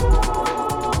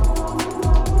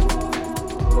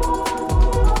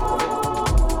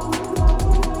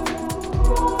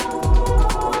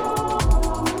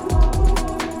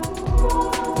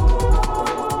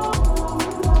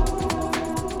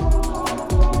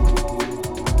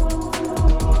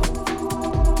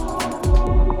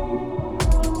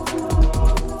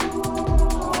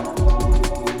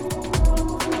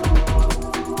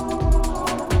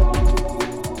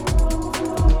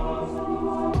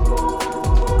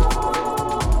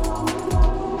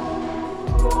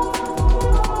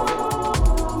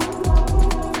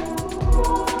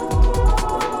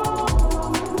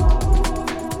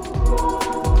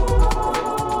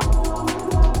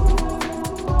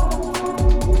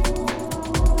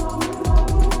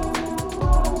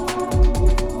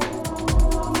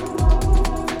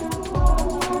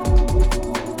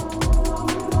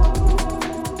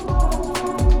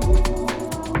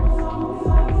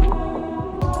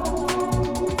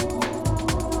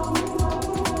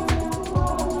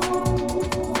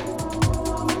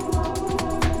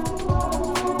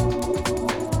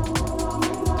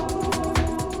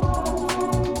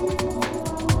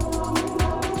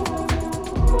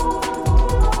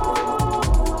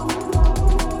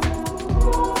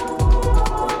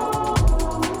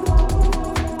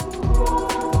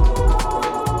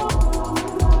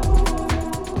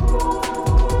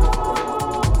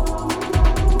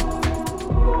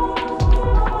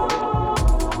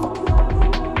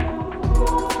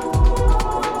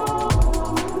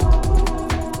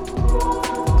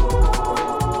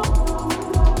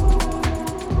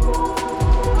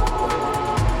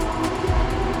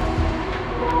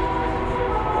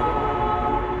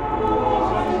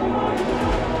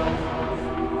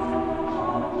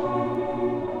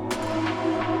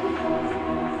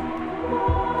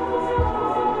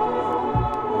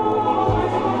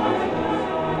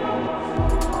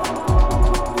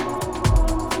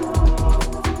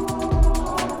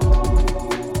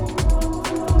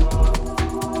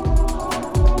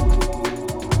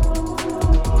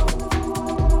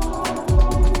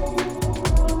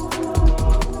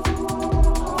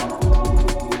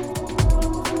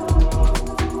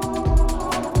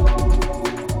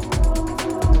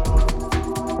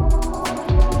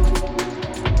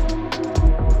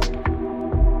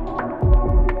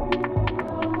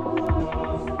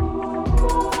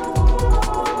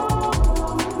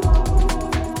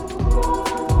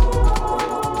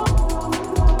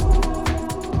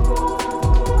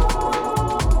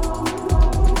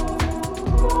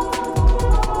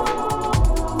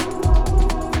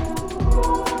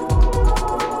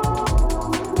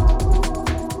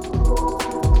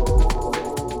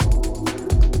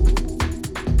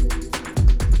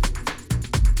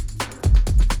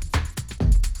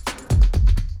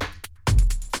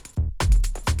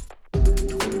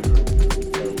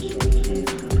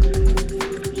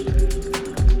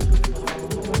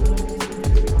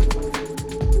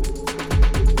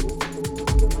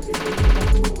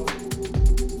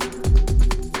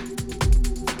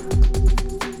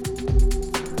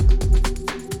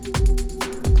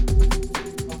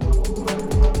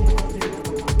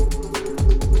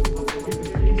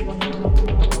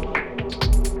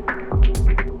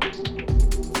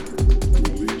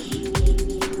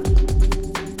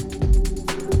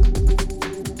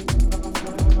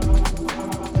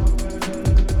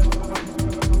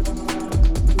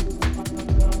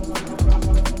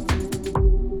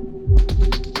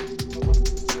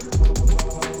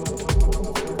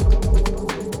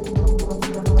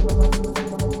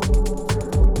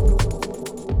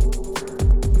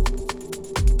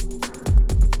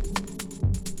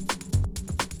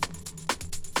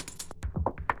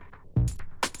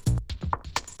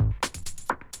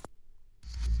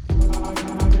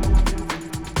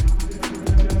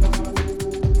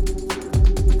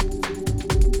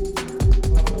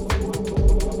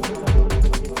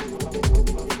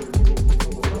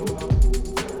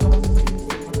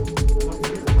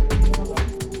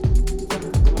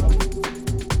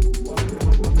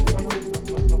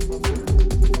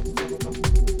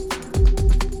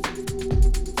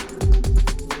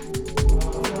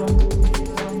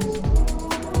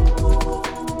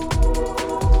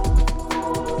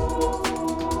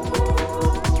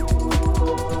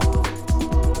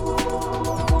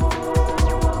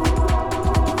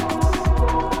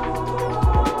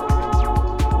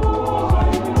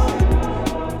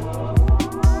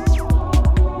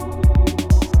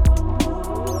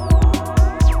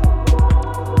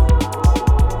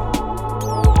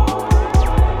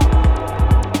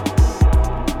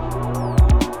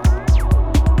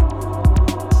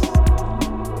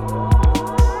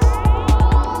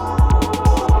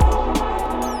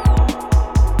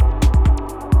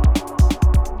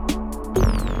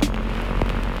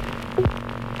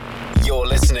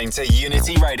 listening to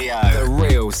Unity Radio, the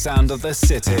real sound of the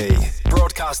city.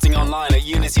 Broadcasting online at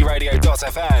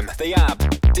unityradio.fm, the app,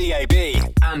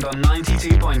 DAB, and on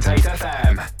 92.8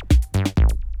 FM.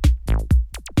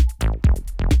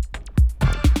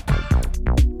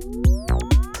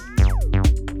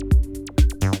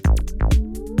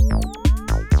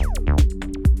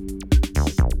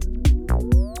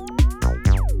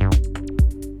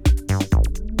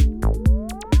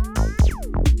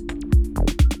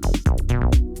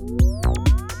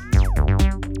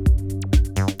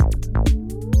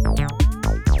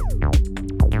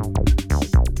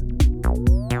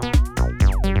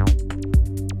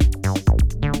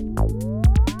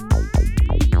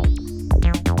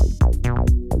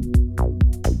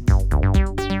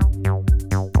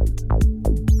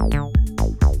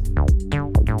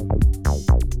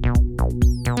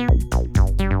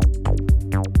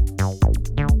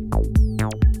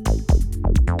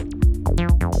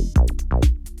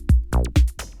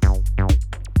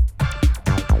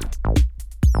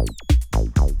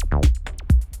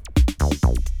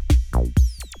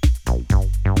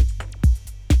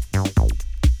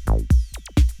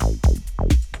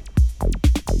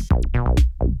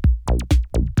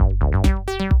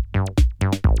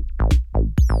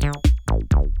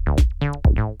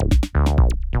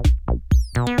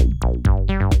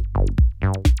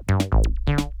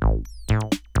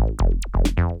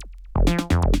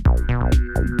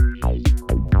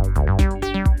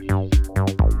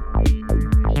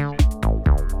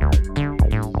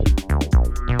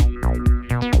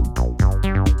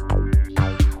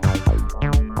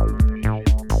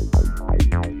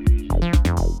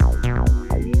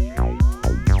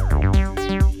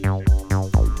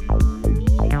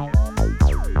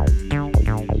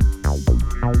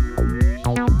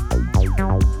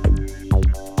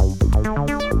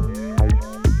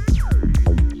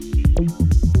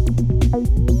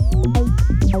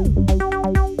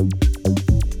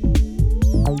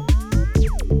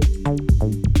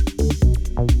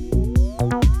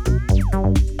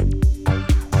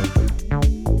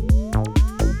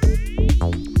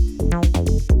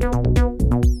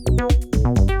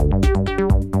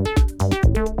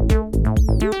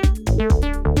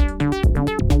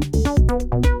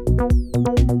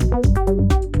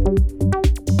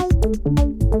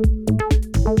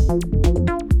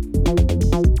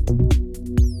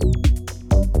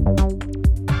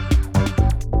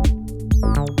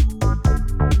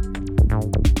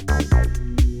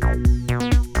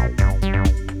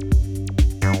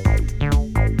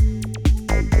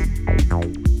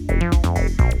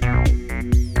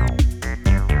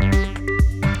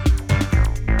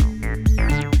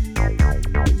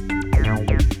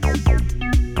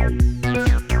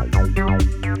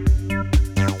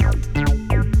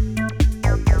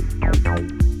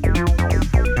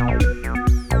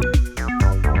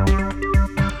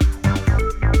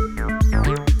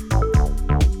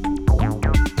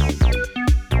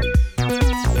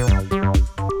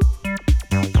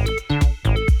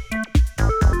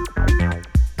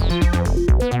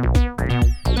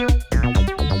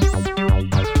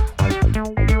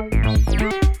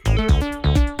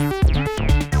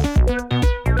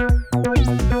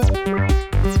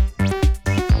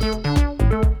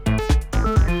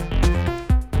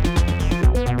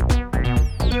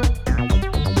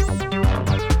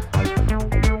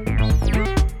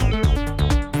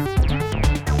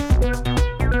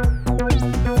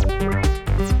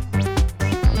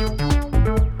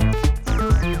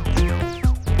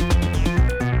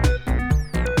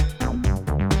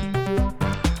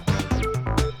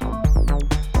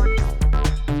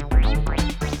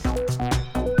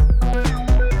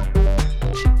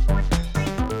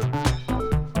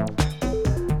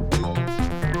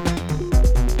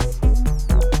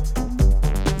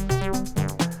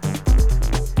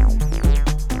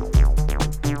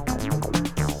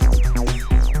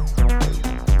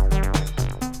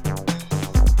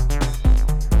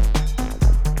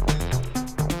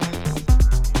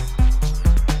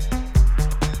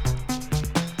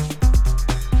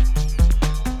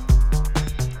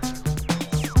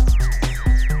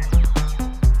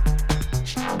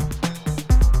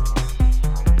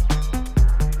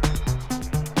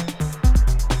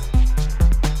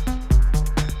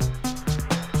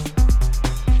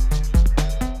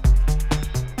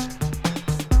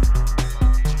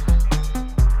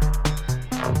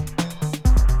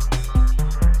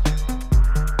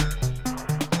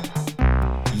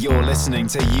 You're listening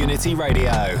to Unity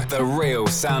Radio, the real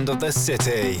sound of the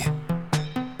city.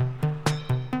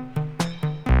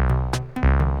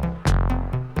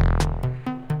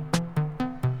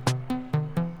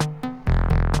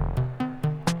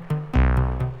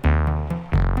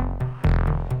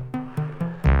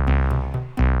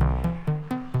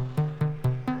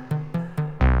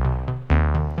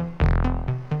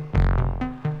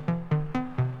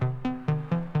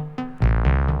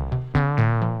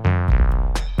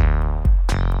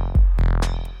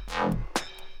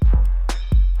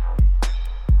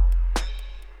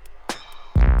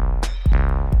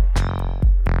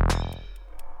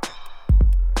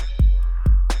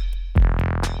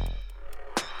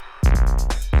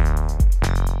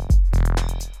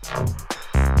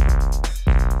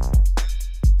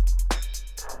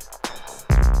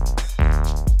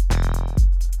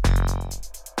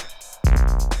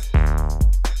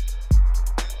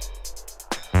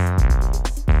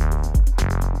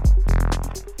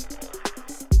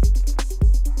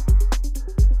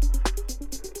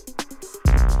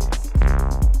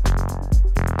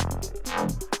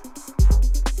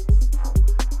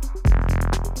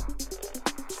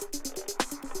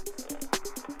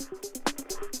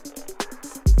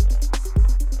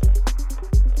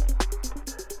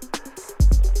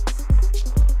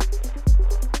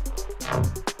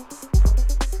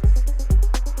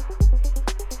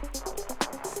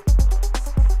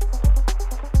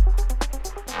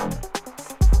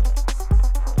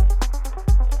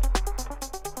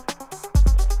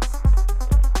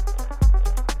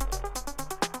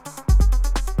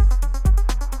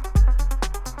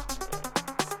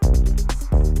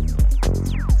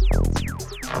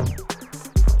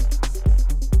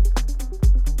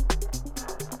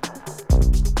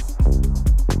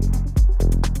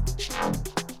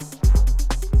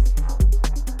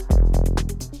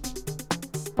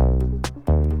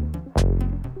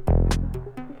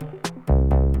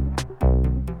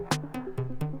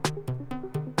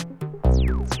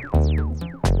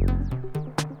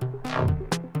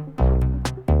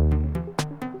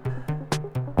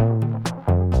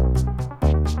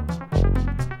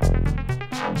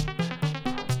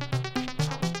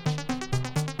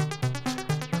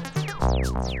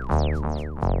 Tweet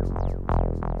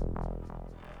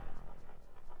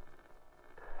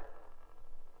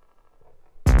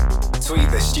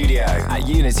the studio at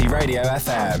Unity Radio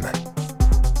FM.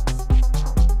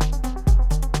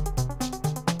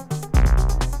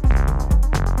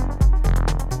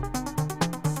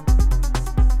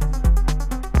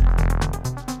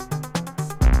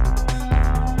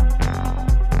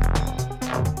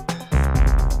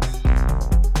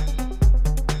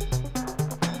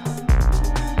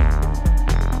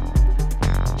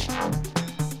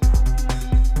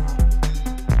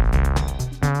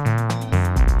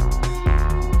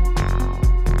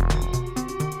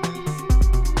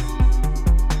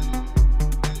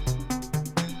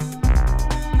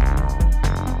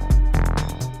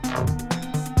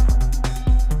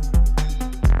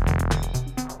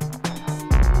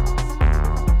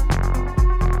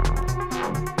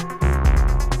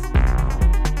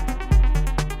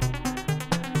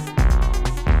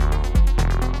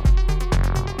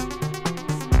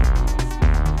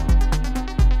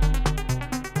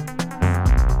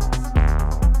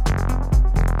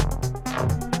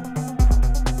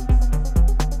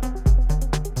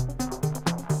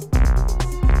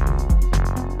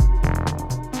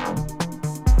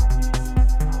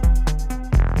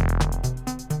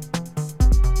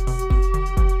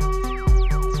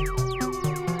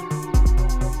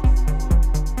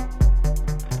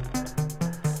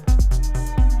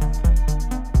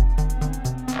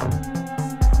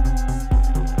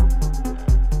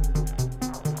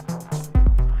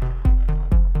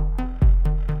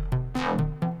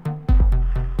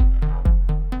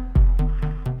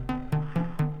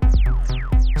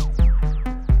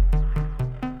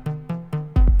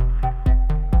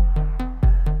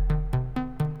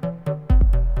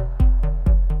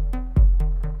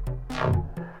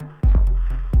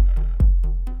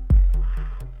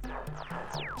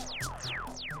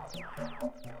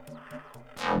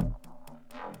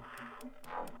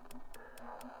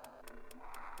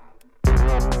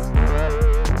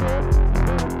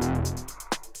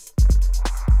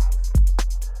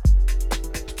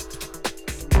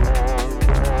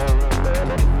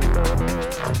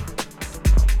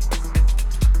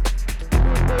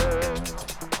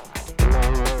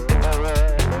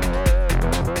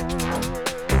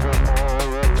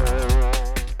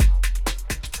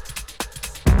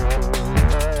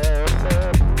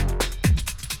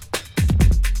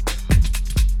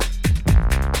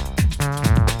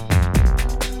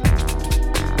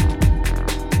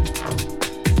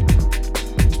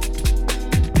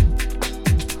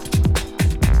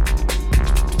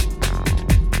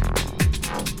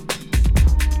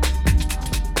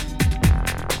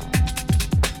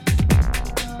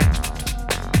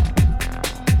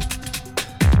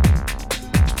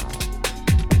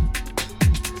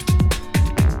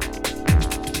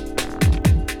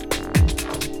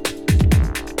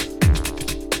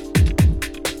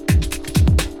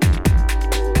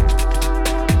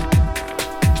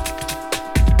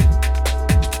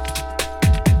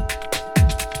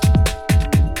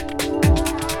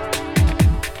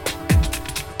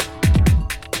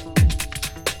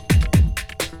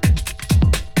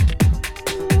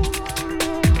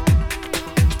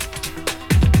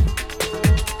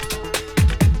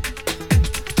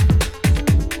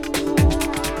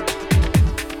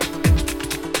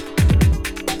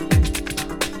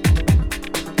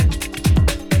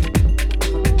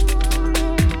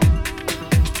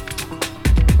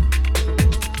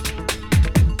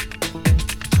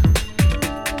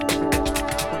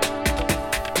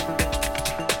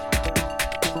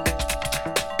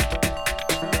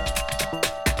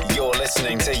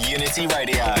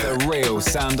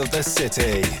 Sound of the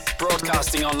city.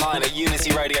 Broadcasting online at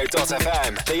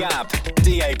unityradio.fm, the app,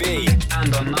 DAB,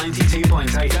 and on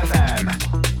 92.8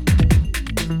 FM.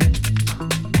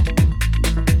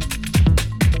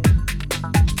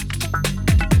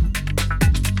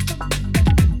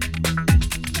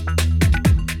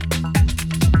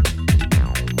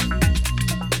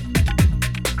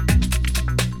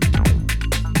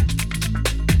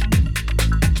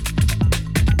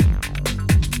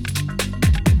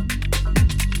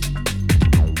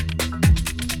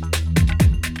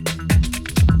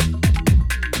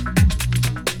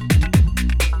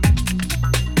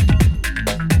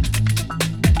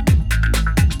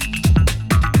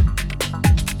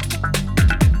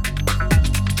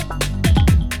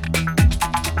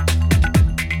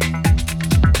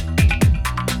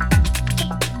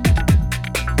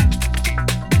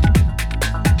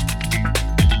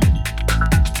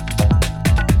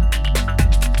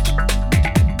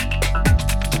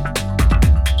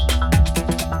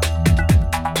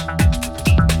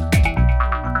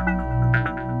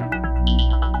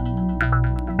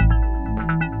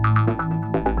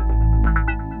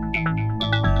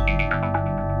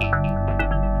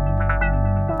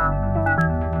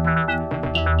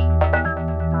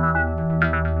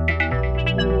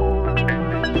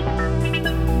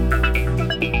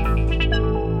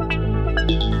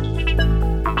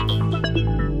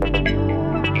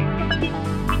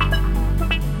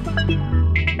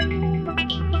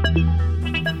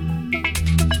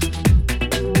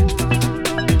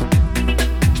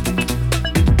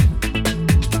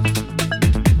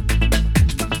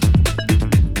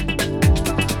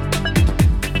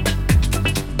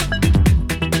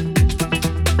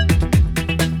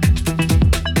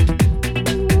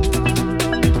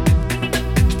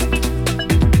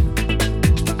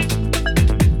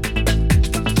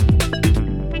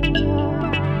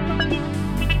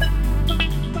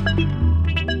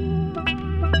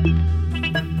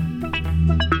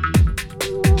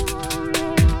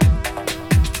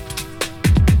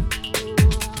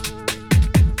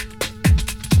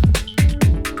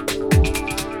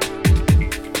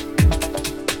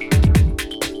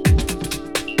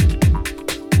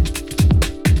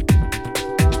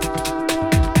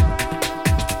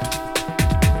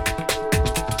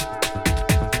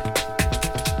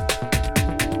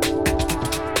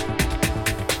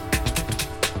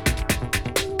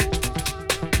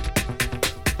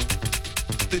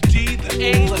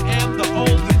 A, the M, the O,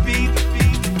 the B, the B,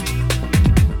 the B,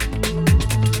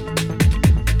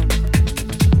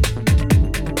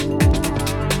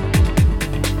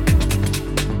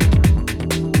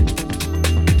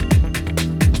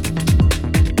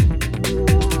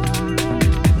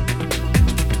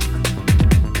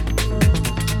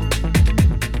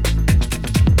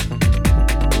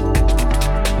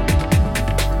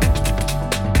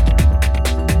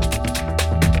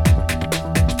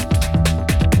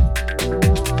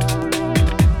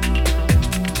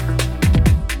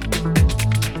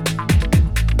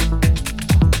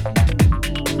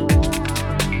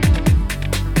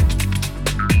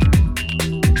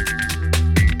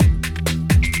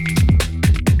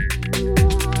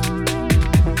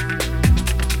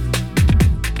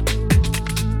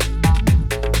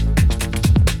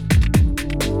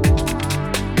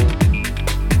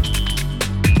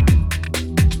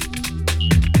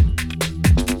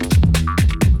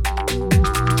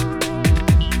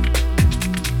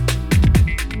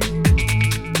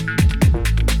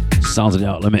 Sounds of the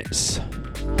Out Limits.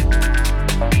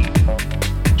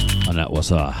 And that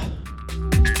was our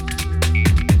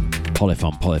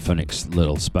Polyphonics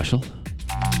little special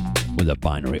with a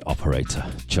binary operator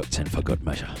chucked in for good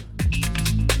measure.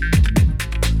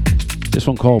 This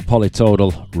one called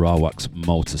Polytotal Rawwax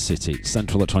Motor City.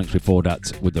 Central Electronics before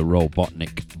that with the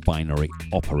Robotnik binary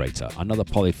operator. Another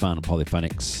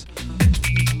Polyphonics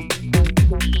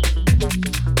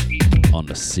on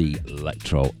the C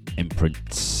Electro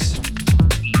imprints.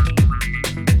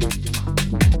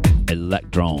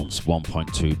 Electrons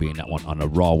 1.2 being that one on a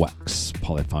Rawwax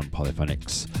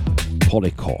Polyphonics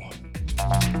Polycore.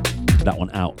 That one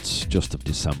out just of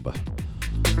December,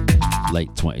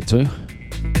 late 22.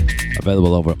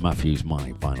 Available over at Matthew's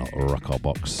My Vinyl Record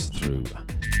Box through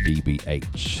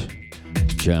DBH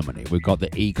Germany. We've got the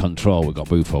E Control, we've got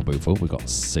Bufo, we've got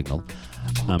Signal,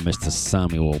 and Mr.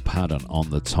 Samuel Padden on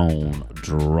the Tone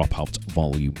Dropout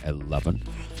Volume 11.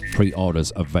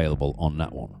 Pre-orders available on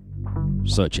that one.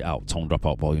 Search it out, Tone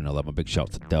Dropout Volume 11. Big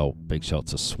shout to Del, big shout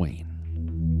to Swain.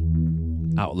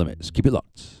 Out Limits, keep it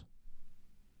locked.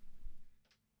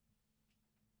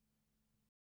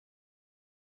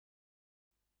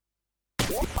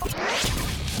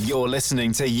 You're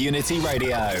listening to Unity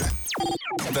Radio,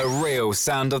 the real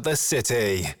sound of the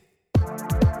city.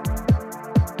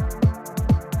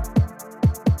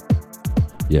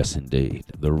 Yes, indeed,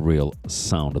 the real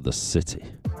sound of the city.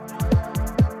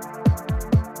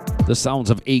 The sounds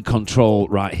of E-Control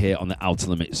right here on the Outer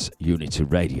Limits Unity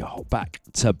Radio. Back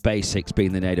to basics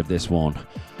being the name of this one.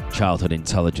 Childhood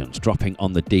Intelligence, dropping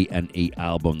on the DNE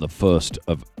album the 1st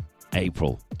of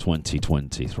April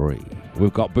 2023.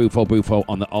 We've got Bufo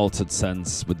on the Altered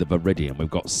Sense with the Viridian. We've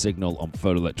got Signal on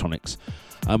Photo Electronics.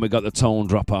 And we got the Tone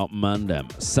Dropout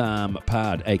Mandem, Sam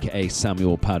Pad, aka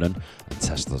Samuel Padden, and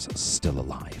Tesla's Still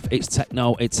Alive. It's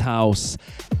techno, it's house,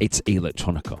 it's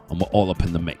electronica, and we're all up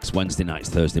in the mix. Wednesday nights,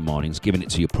 Thursday mornings, giving it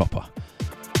to you proper.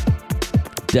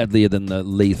 Deadlier than the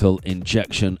lethal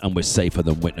injection, and we're safer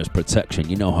than witness protection.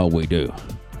 You know how we do.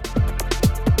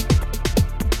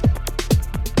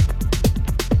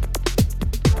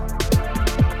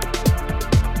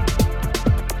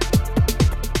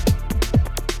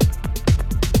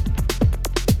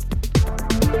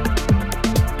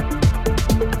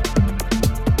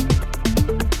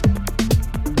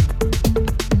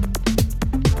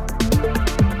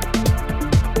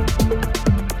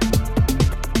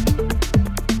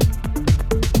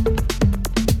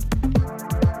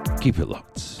 Keep it locked.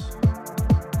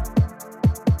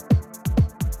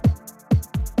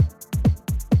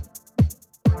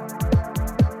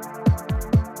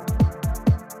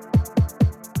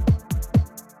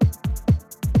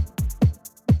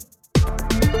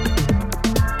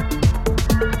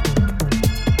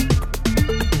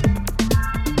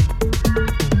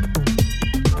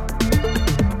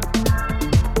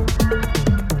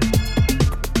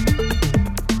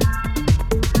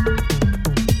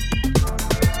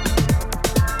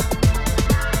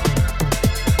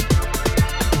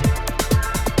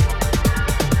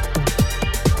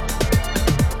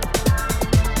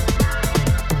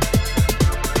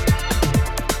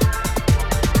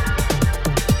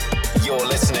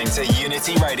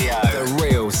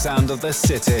 Sound of the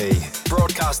city.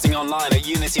 Broadcasting online at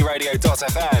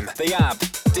unityradio.fm, the app,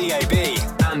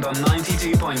 DAB, and on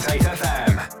 92.8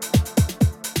 FM.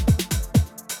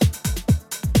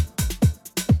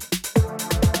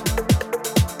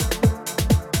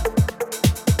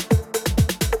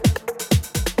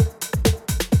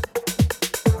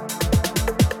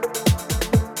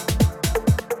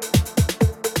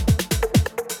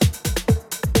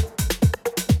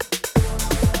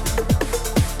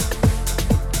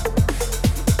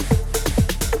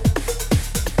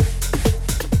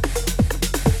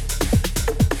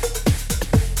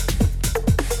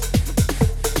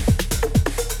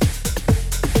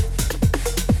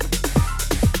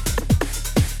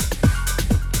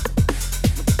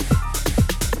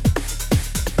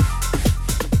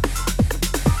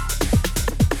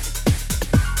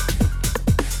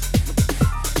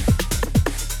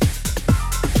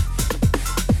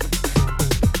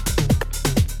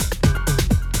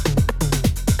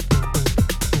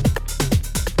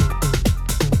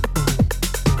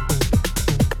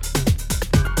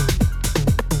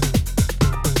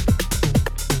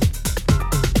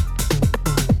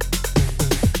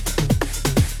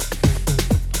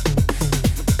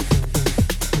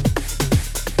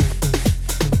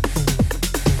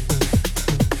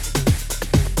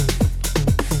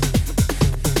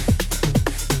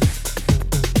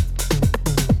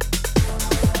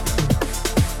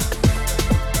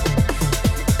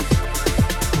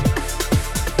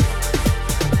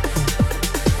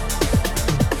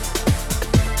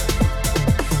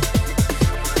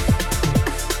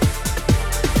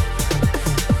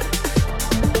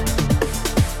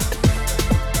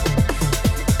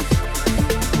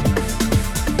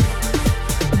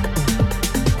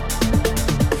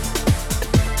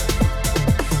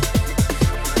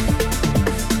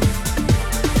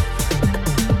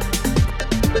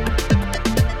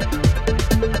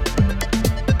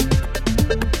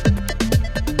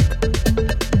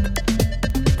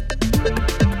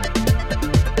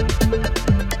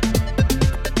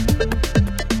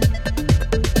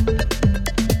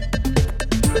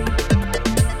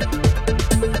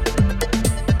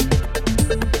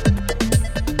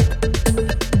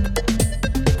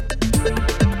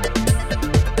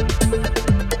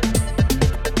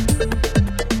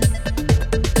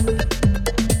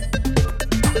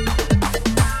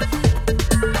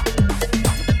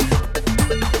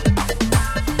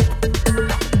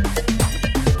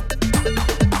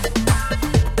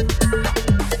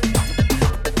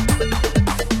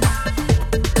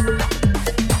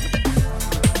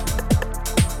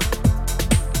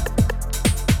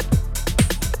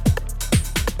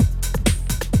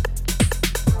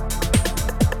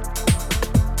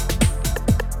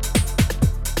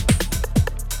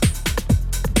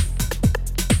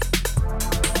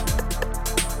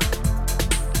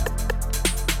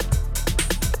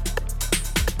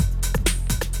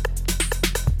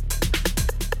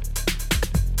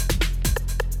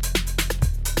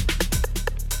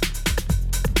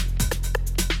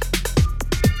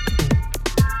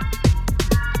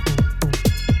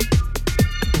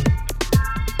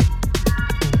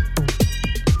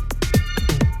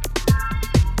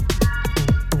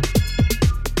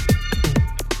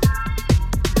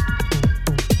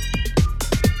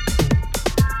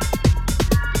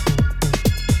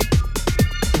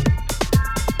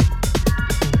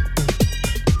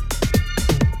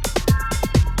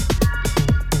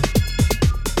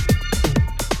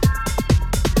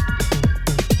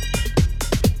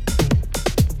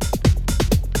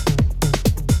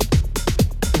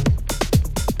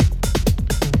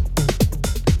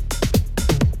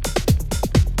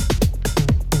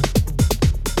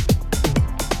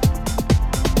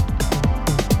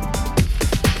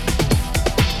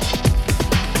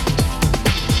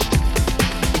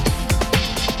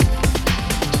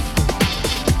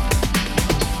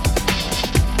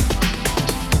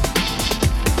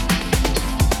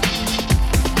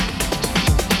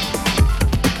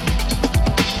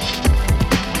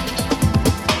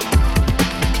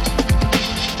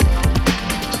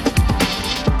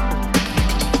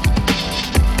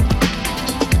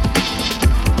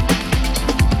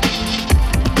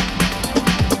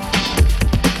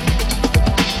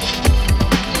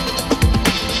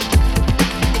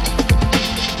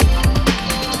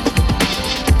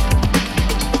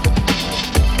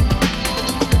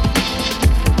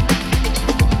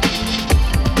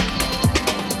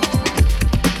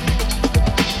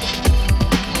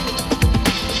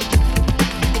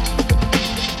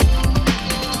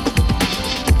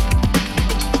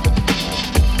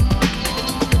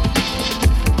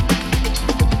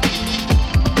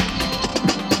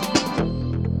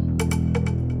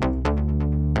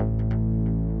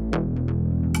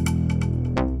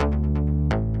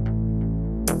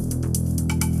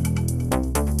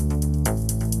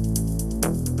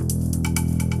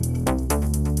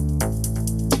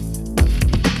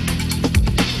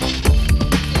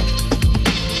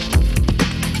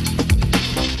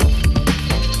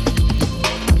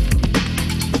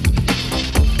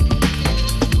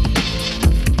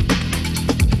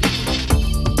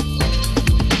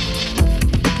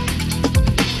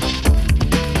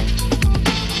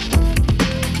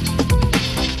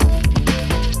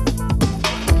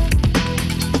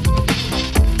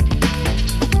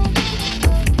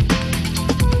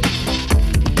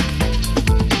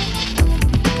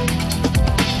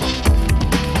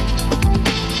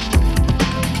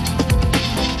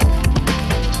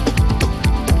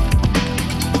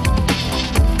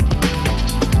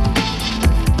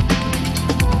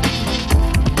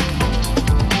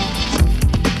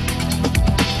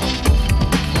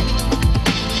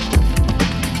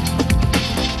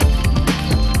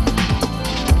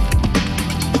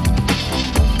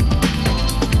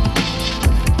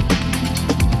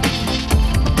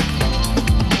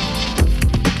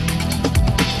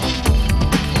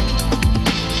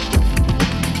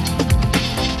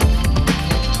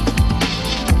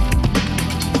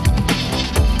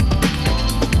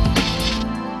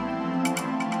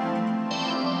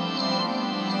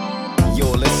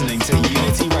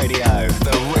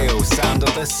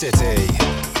 the city.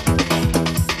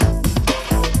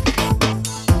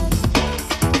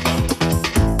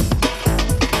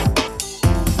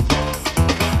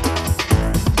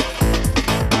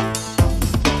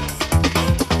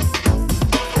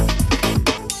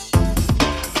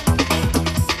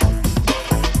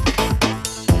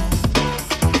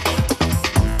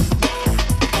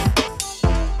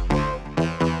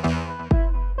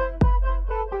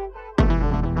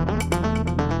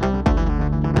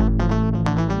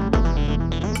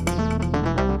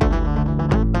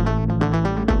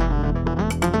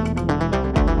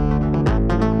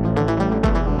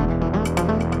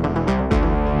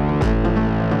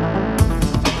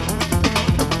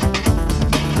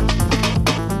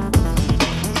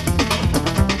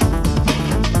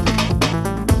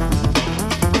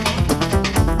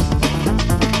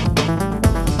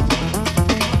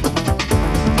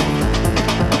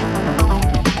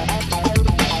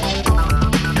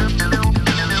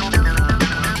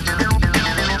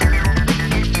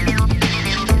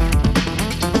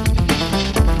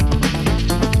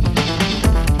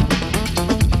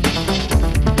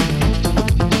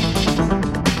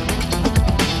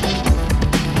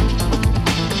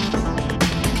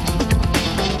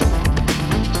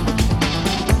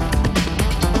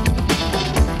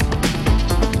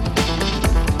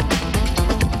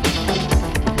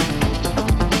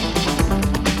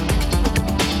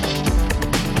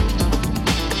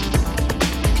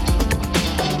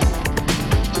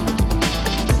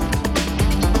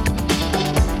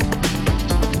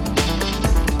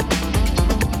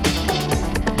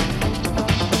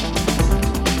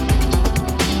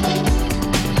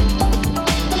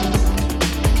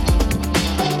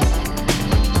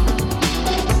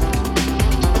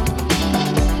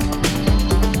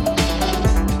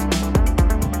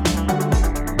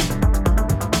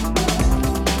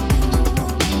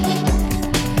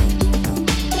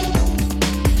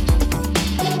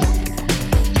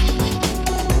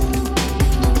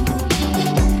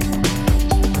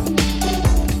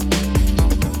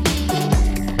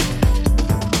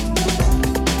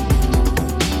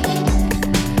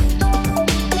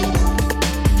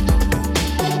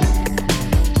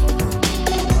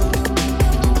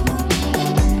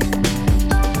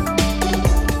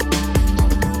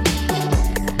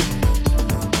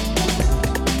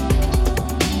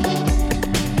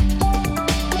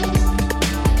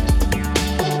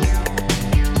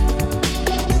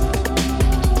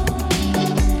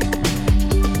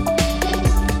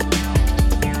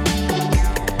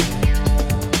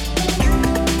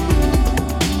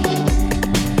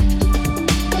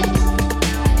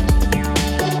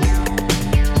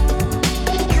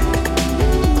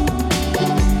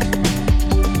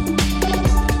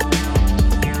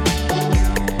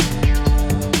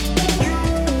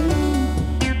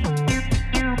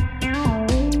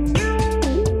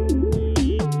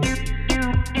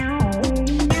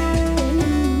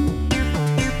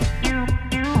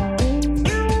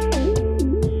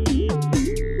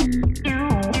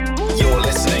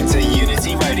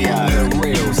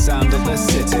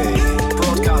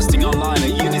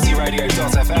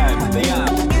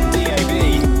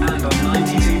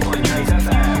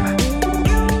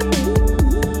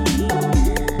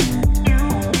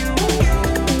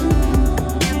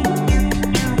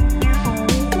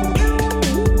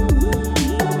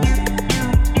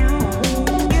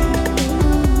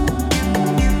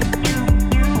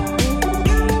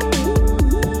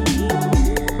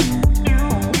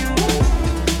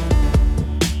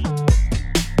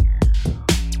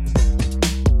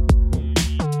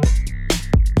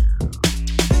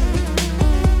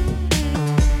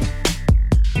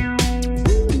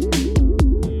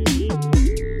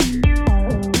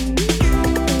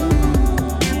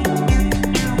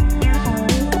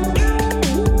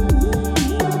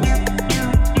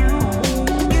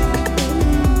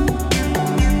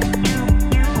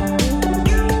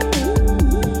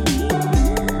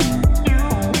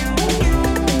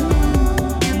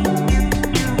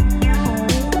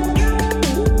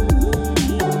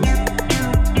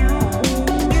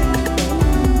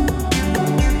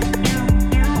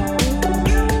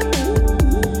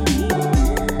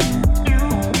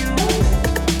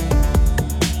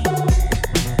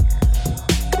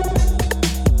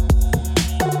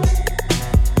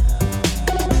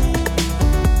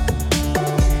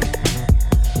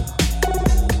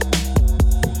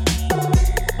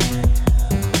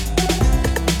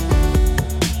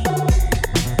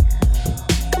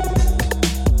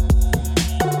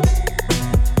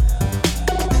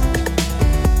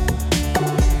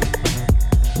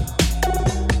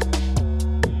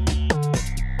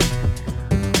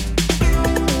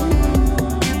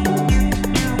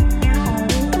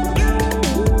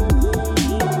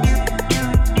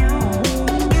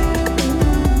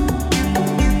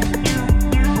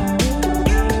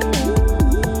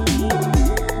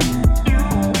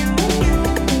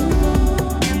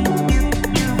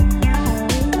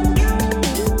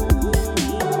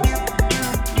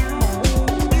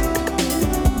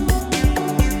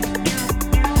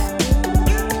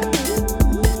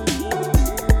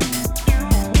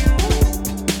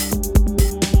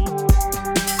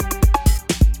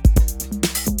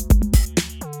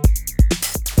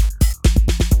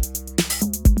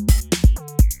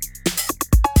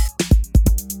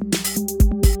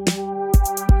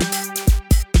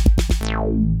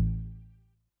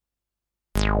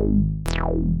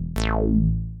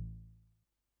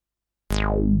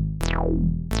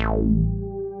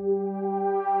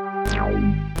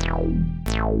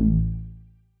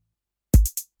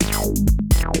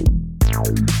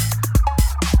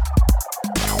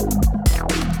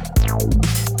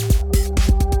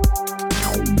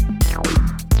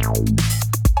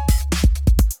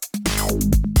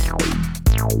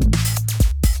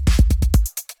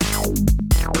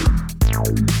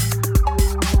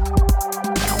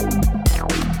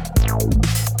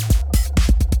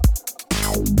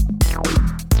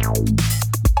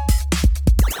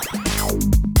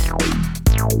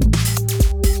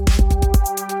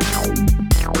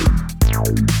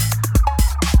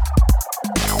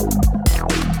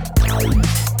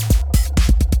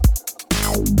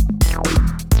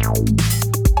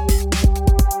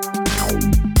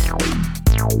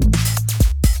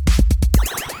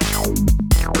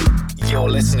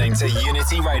 Listening to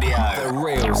Unity Radio, the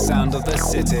real sound of the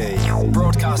city.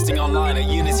 Broadcasting online at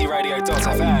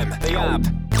unityradio.fm, the app,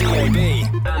 DAB,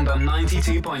 and on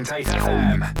 92.8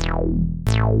 FM.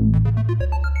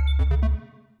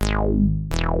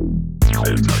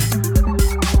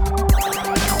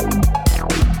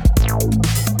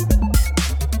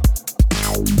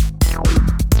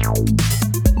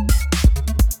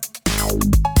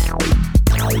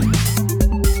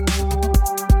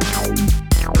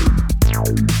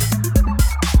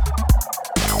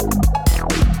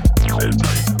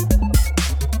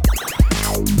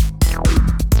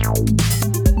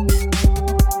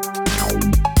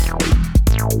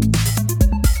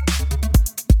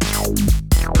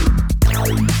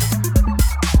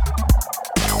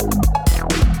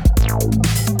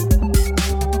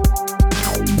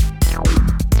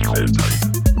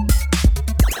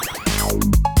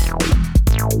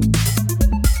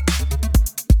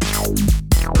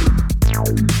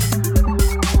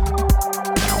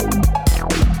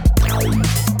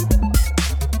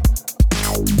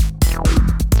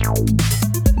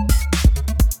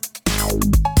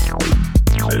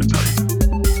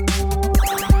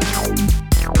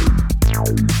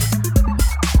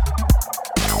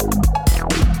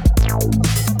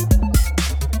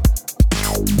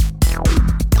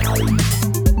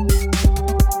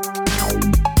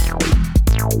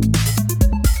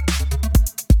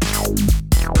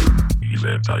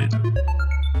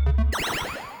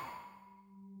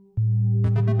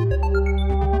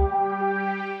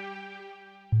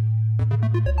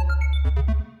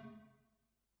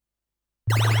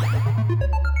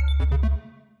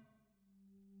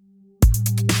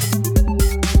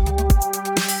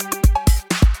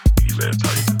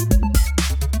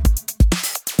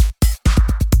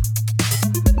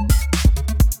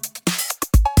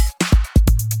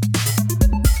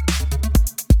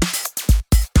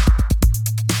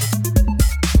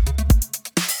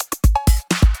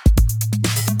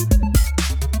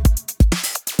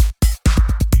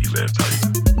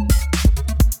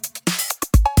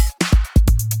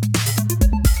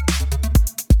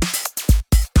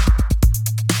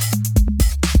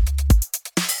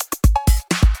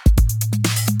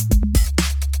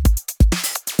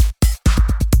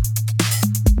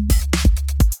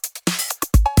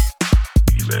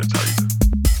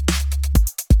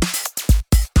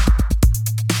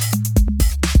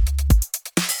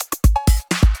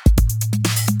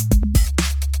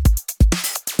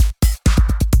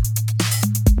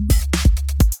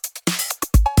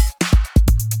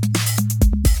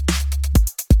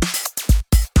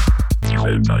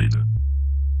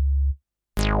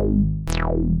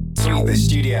 Tweet the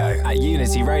studio at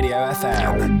Unity Radio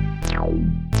FM.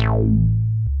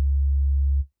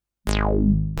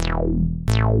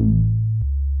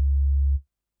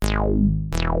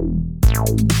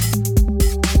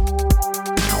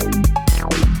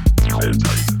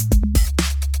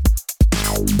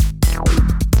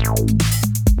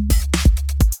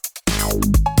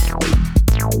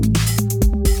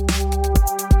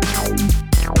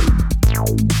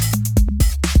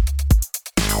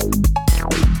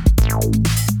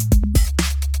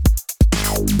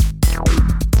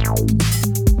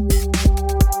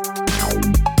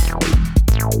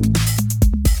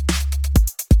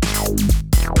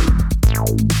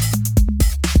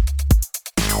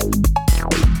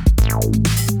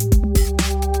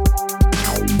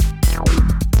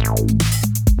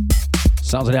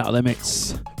 Sounds of the Outer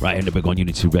Limits, right in the big on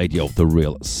Unity Radio, the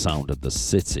real sound of the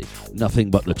city. Nothing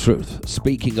but the truth.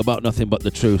 Speaking about nothing but the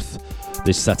truth,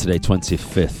 this Saturday,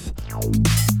 25th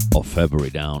of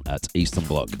February, down at Eastern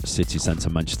Bloc, City Centre,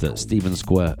 Manchester, Stevenson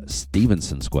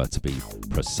Square to be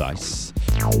precise.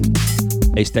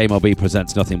 It's DAMO B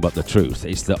presents Nothing But the Truth.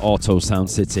 It's the Auto Sound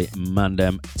City,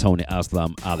 Mandem, Tony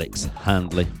Aslam, Alex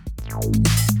Handley.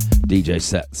 DJ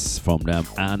sets from them,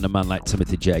 and a man like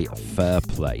Timothy J.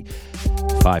 Fairplay.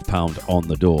 £5 on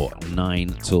the door, 9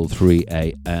 till 3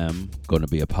 a.m. Gonna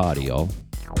be a party, y'all.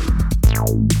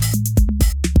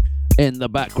 In the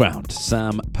background,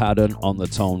 Sam Padden on the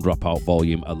Tone Dropout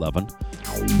Volume 11.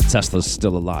 Tesla's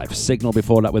Still Alive. Signal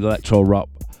before that with Electro Rock.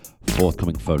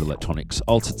 Forthcoming Further Electronics.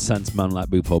 Altered Sense, Man Like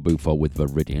Bufo with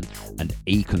Viridian. And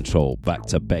E-Control, Back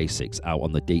to Basics, out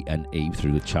on the DNE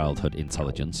through the Childhood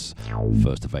Intelligence.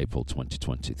 1st of April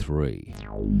 2023.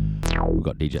 We've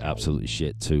got DJ Absolutely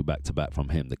Shit 2 back to back from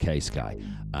him, the Case Guy.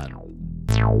 And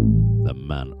the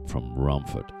man from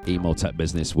Romford. Emo Tech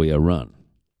Business, we are run.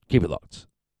 Keep it locked.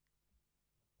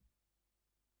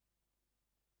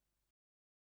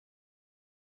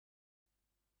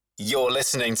 You're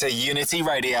listening to Unity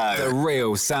Radio, the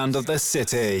real sound of the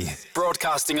city.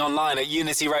 Broadcasting online at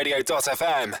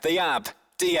unityradio.fm, the app,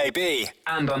 DAB,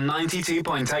 and on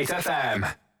 92.8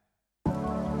 FM.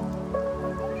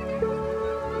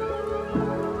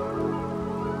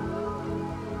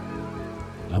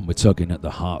 And we're tugging at the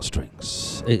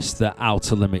heartstrings. It's the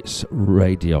Outer Limits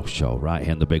radio show right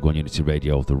here on the big one, Unity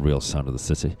Radio, the real sound of the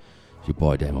city. Your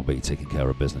boy DAMO be taking care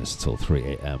of business till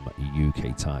 3 a.m.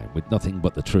 UK time with nothing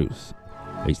but the truth.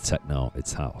 It's techno,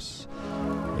 it's house,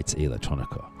 it's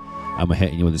electronica. And we're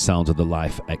hitting you with the sounds of the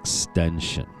Life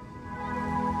Extension.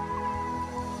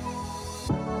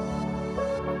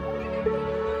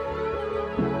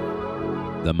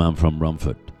 The man from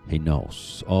Romford, he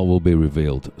knows. All will be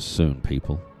revealed soon,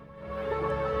 people.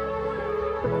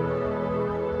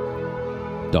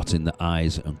 Dotting the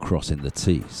I's and crossing the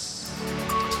T's.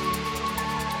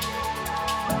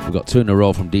 We've got 2 in a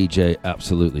row from DJ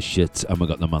Absolutely Shit, and we've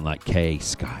got the man like K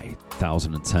Sky,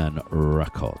 1010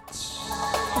 Records.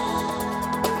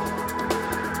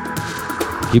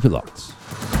 Keep it locked.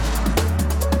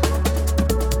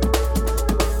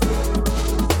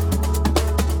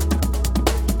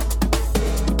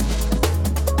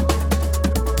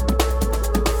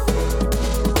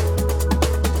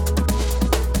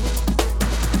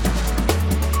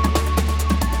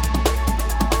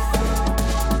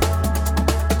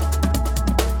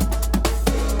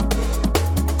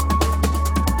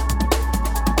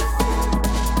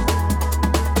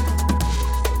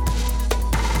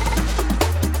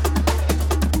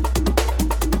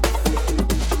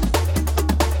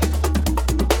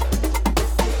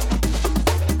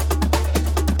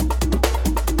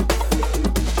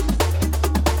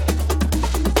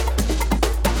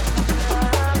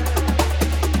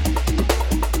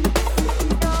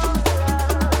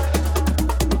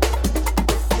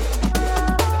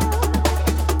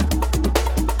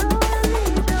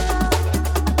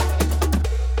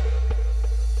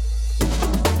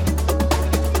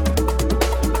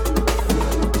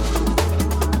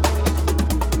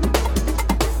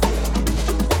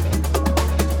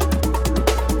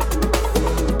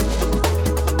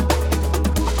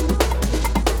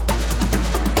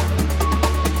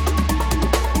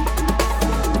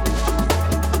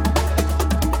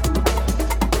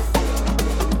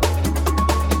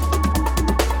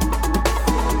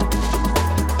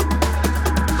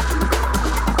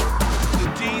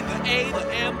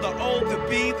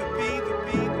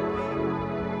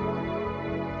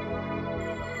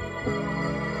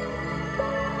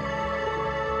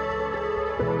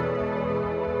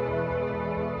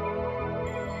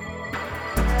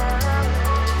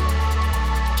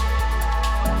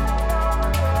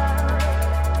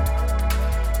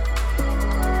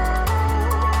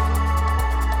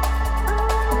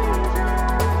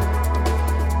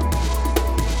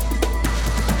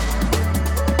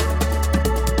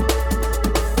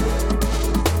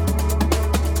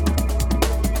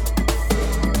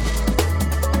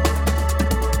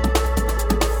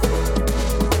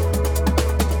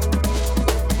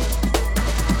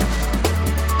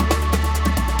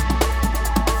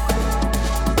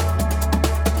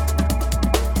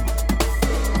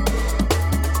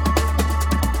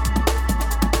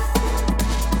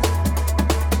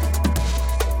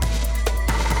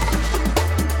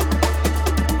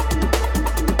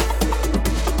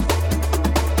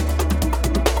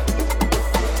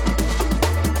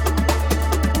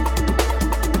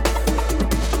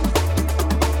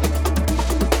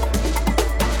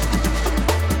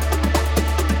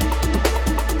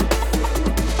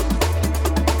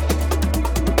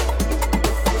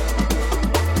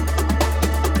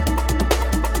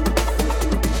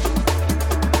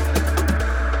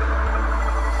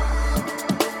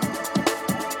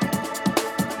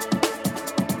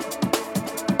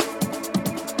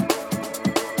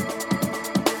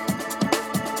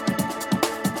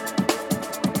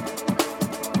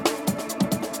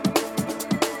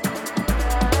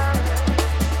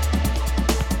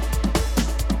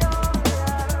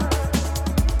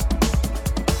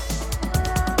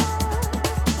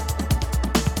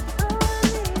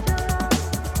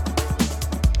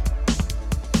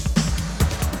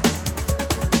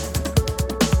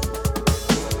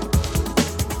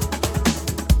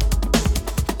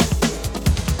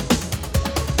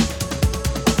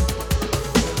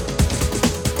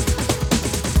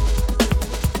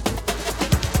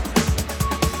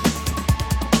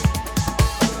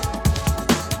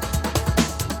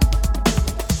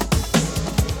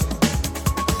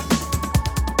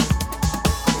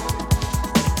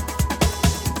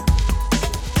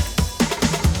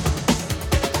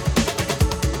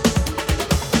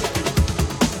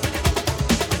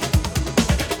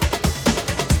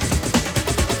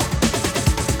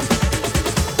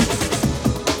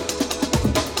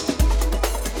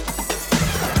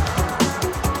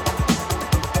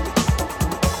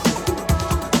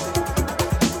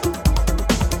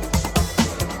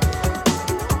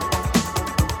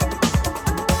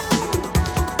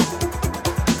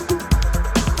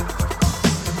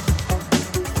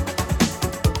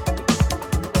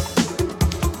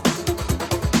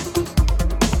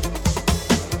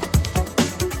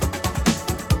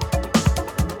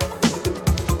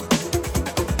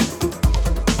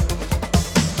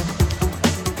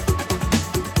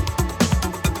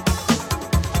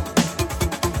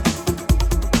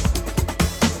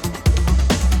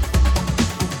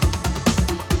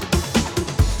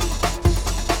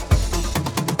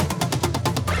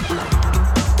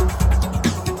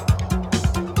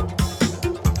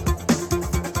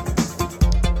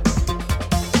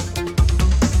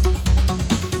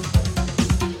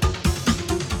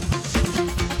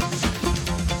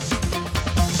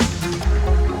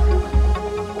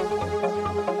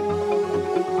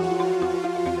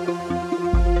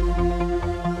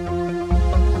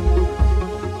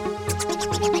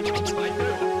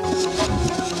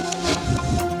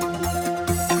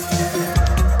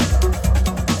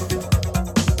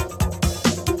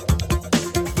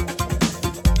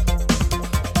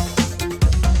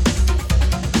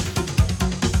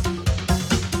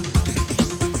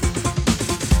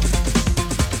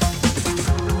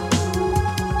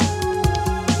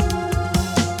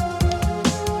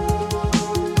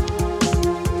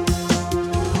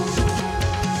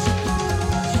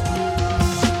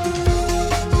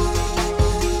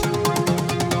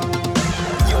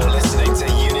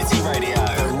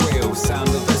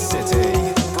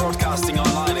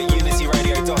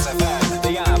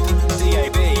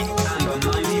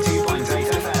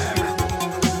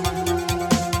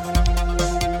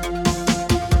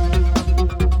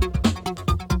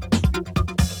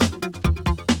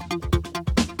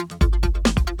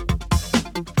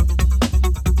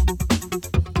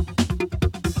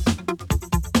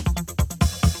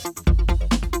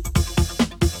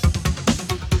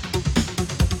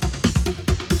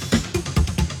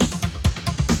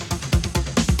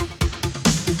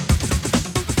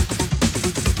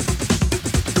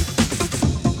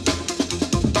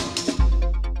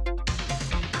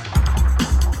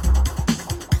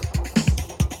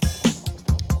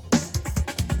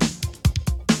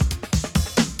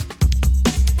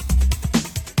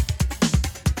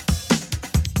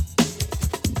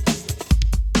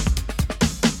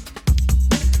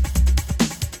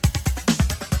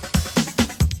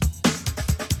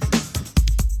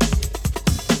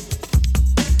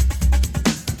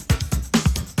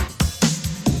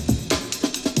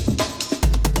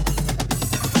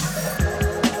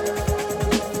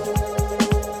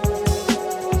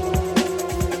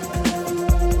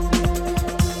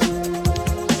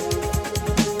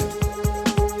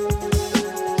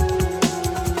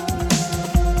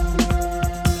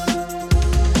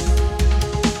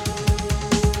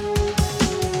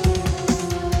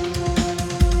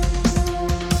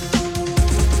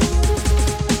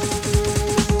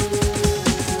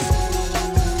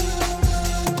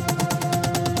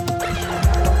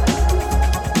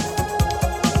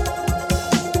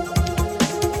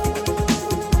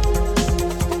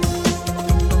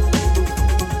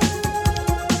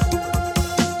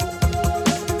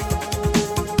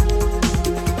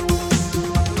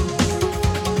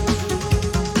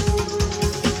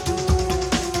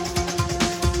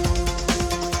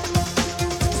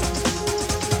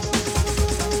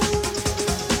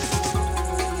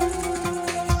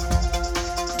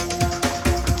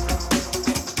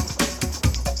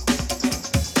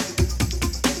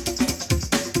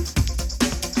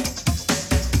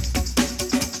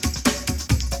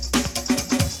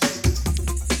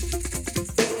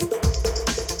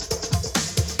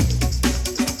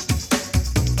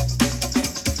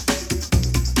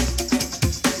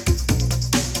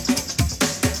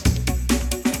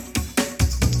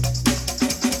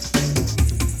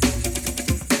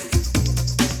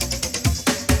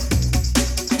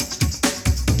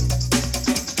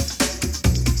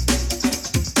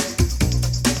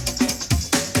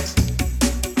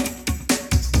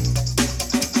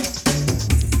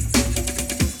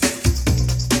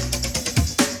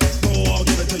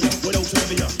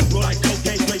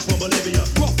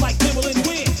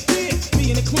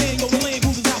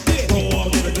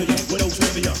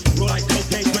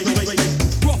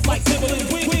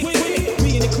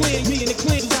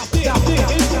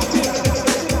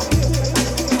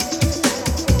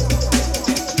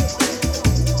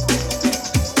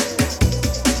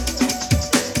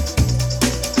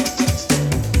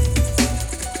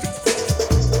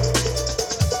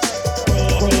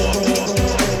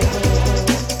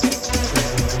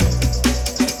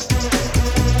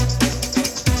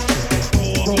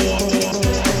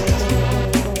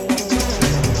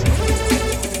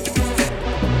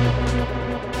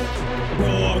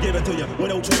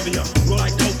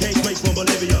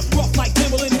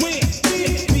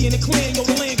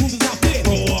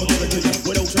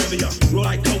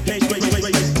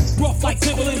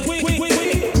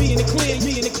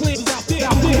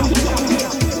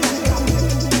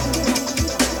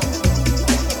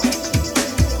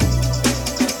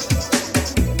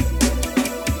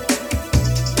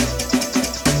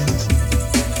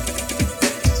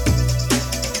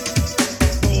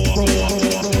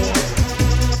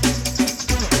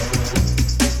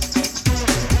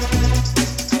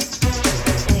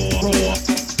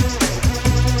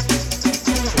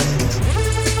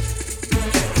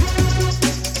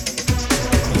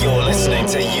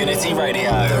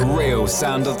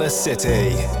 Sound of the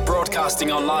city.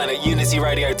 Broadcasting online at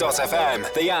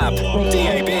unityradio.fm, the app,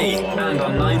 DAB, and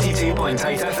on 92.8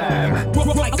 FM.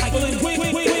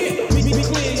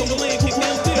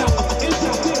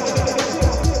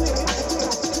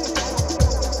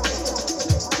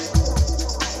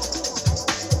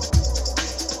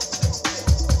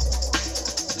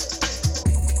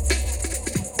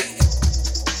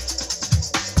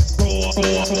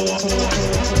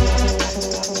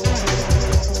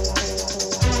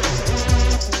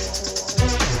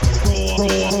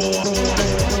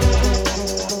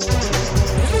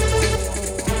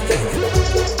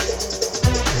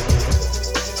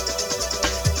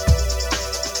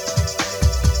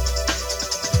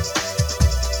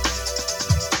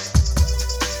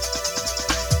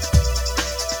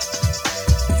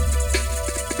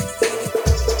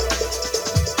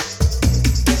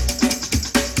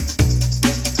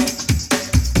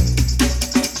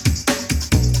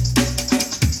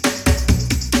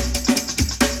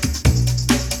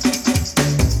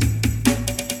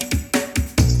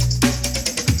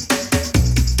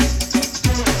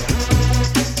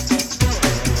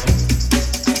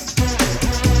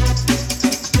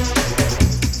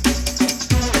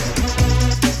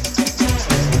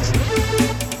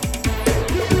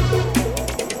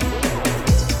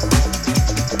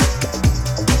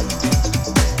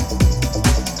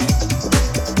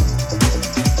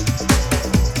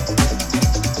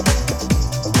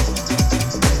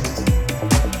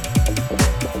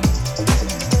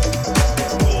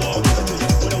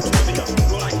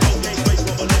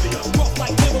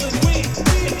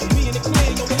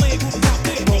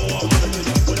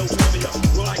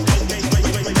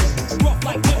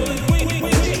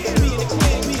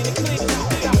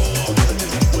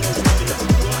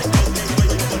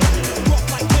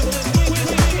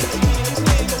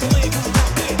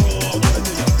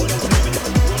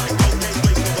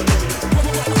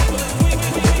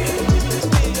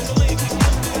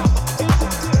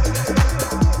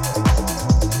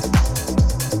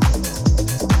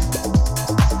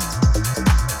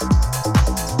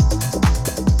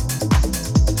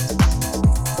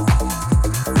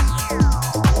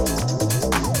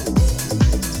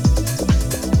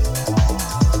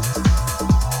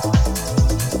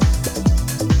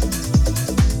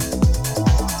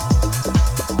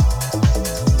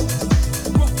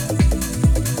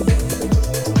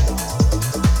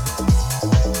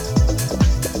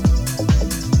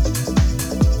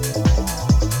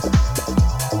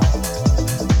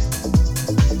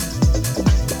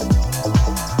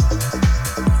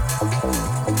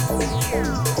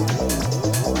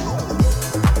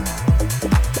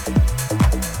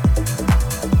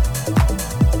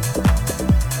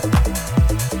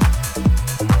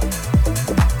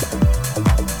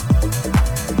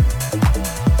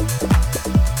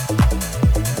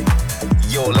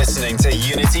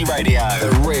 Radio,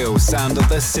 the real sound of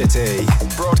the city.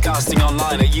 Broadcasting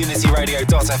online at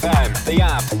unityradio.fm, the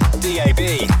app, DAB,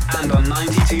 and on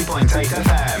 92.8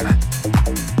 FM.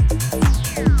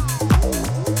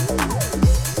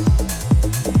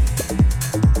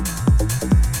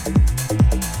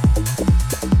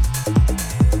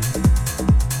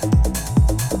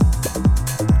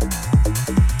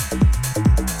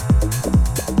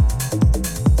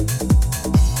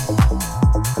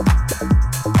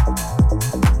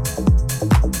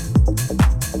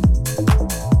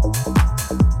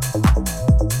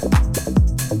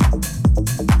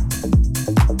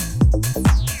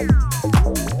 Yeah.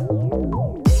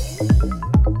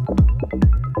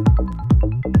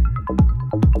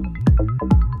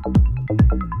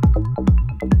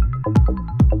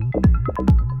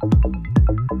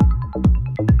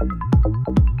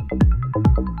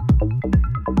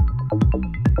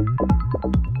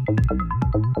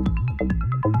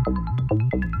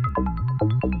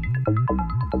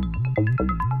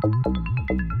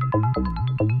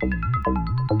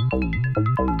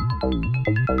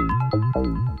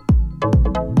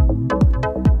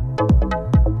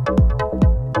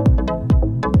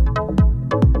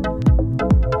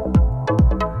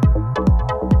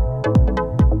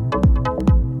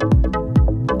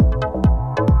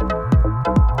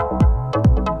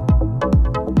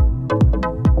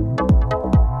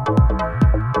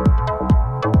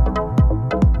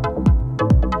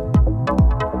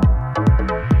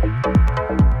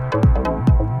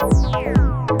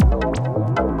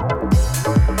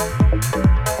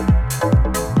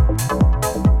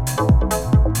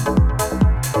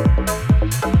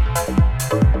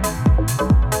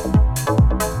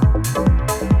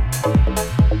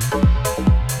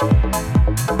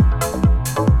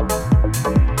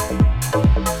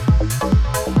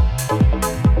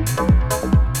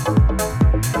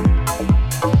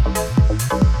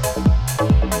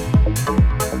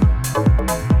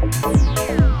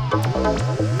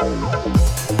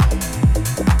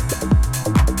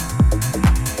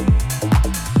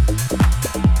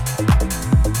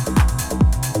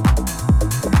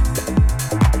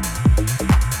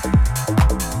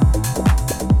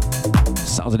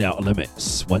 the Outer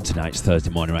Limits. Wednesday nights, Thursday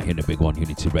morning, right here in the big one,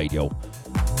 Unity Radio,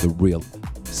 the real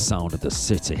sound of the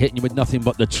city. Hitting you with nothing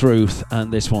but the truth.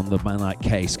 And this one, the man like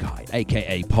K-Sky,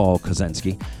 aka Paul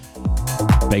Kozensky,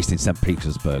 based in St.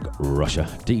 Petersburg, Russia.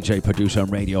 DJ, producer,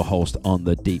 and radio host on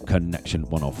the Deep Connection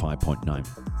 105.9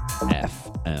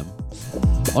 FM.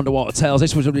 Underwater Tales,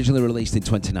 this was originally released in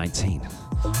 2019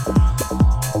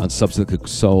 and subsequently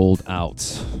sold out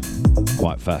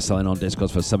quite fast, selling on Discogs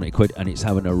for 70 quid, and it's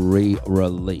having a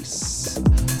re-release.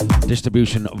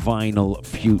 Distribution Vinyl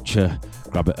Future.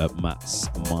 Grab it at Matt's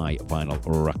My Vinyl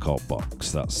Record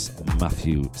Box. That's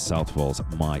Matthew Southwell's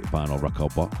My Vinyl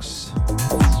Record Box.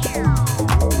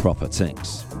 Proper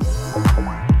things.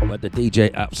 With the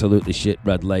DJ absolutely shit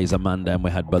Red Laser Man, then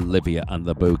we had Bolivia and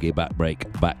the Boogie Back Break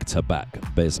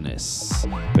back-to-back business.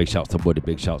 Big shouts to Woody,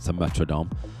 big shouts to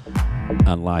Metrodome.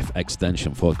 And Life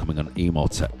Extension forthcoming on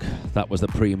Emotech. That was the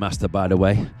pre-master, by the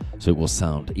way, so it will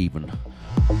sound even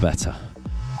better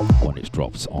when it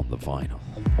drops on the vinyl.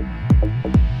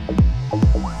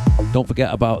 Don't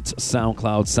forget about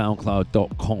SoundCloud,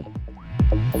 soundcloud.com.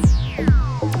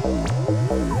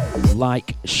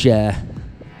 Like, share,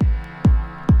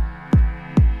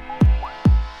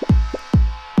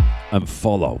 and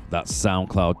follow. That's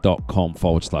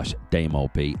soundcloud.com/DAMO.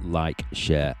 Like,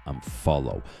 share, and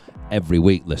follow. Every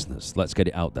week, listeners. Let's get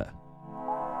it out there.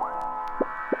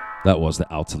 That was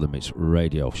the Outer Limits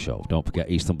radio show. Don't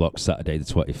forget Eastern Bloc Saturday the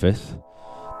 25th.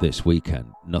 This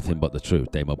weekend, Nothing But The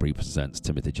Truth. Damo Bree presents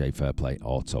Timothy J. Fairplay,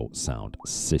 Auto Sound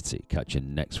City. Catch you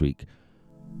next week.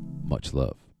 Much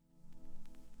love.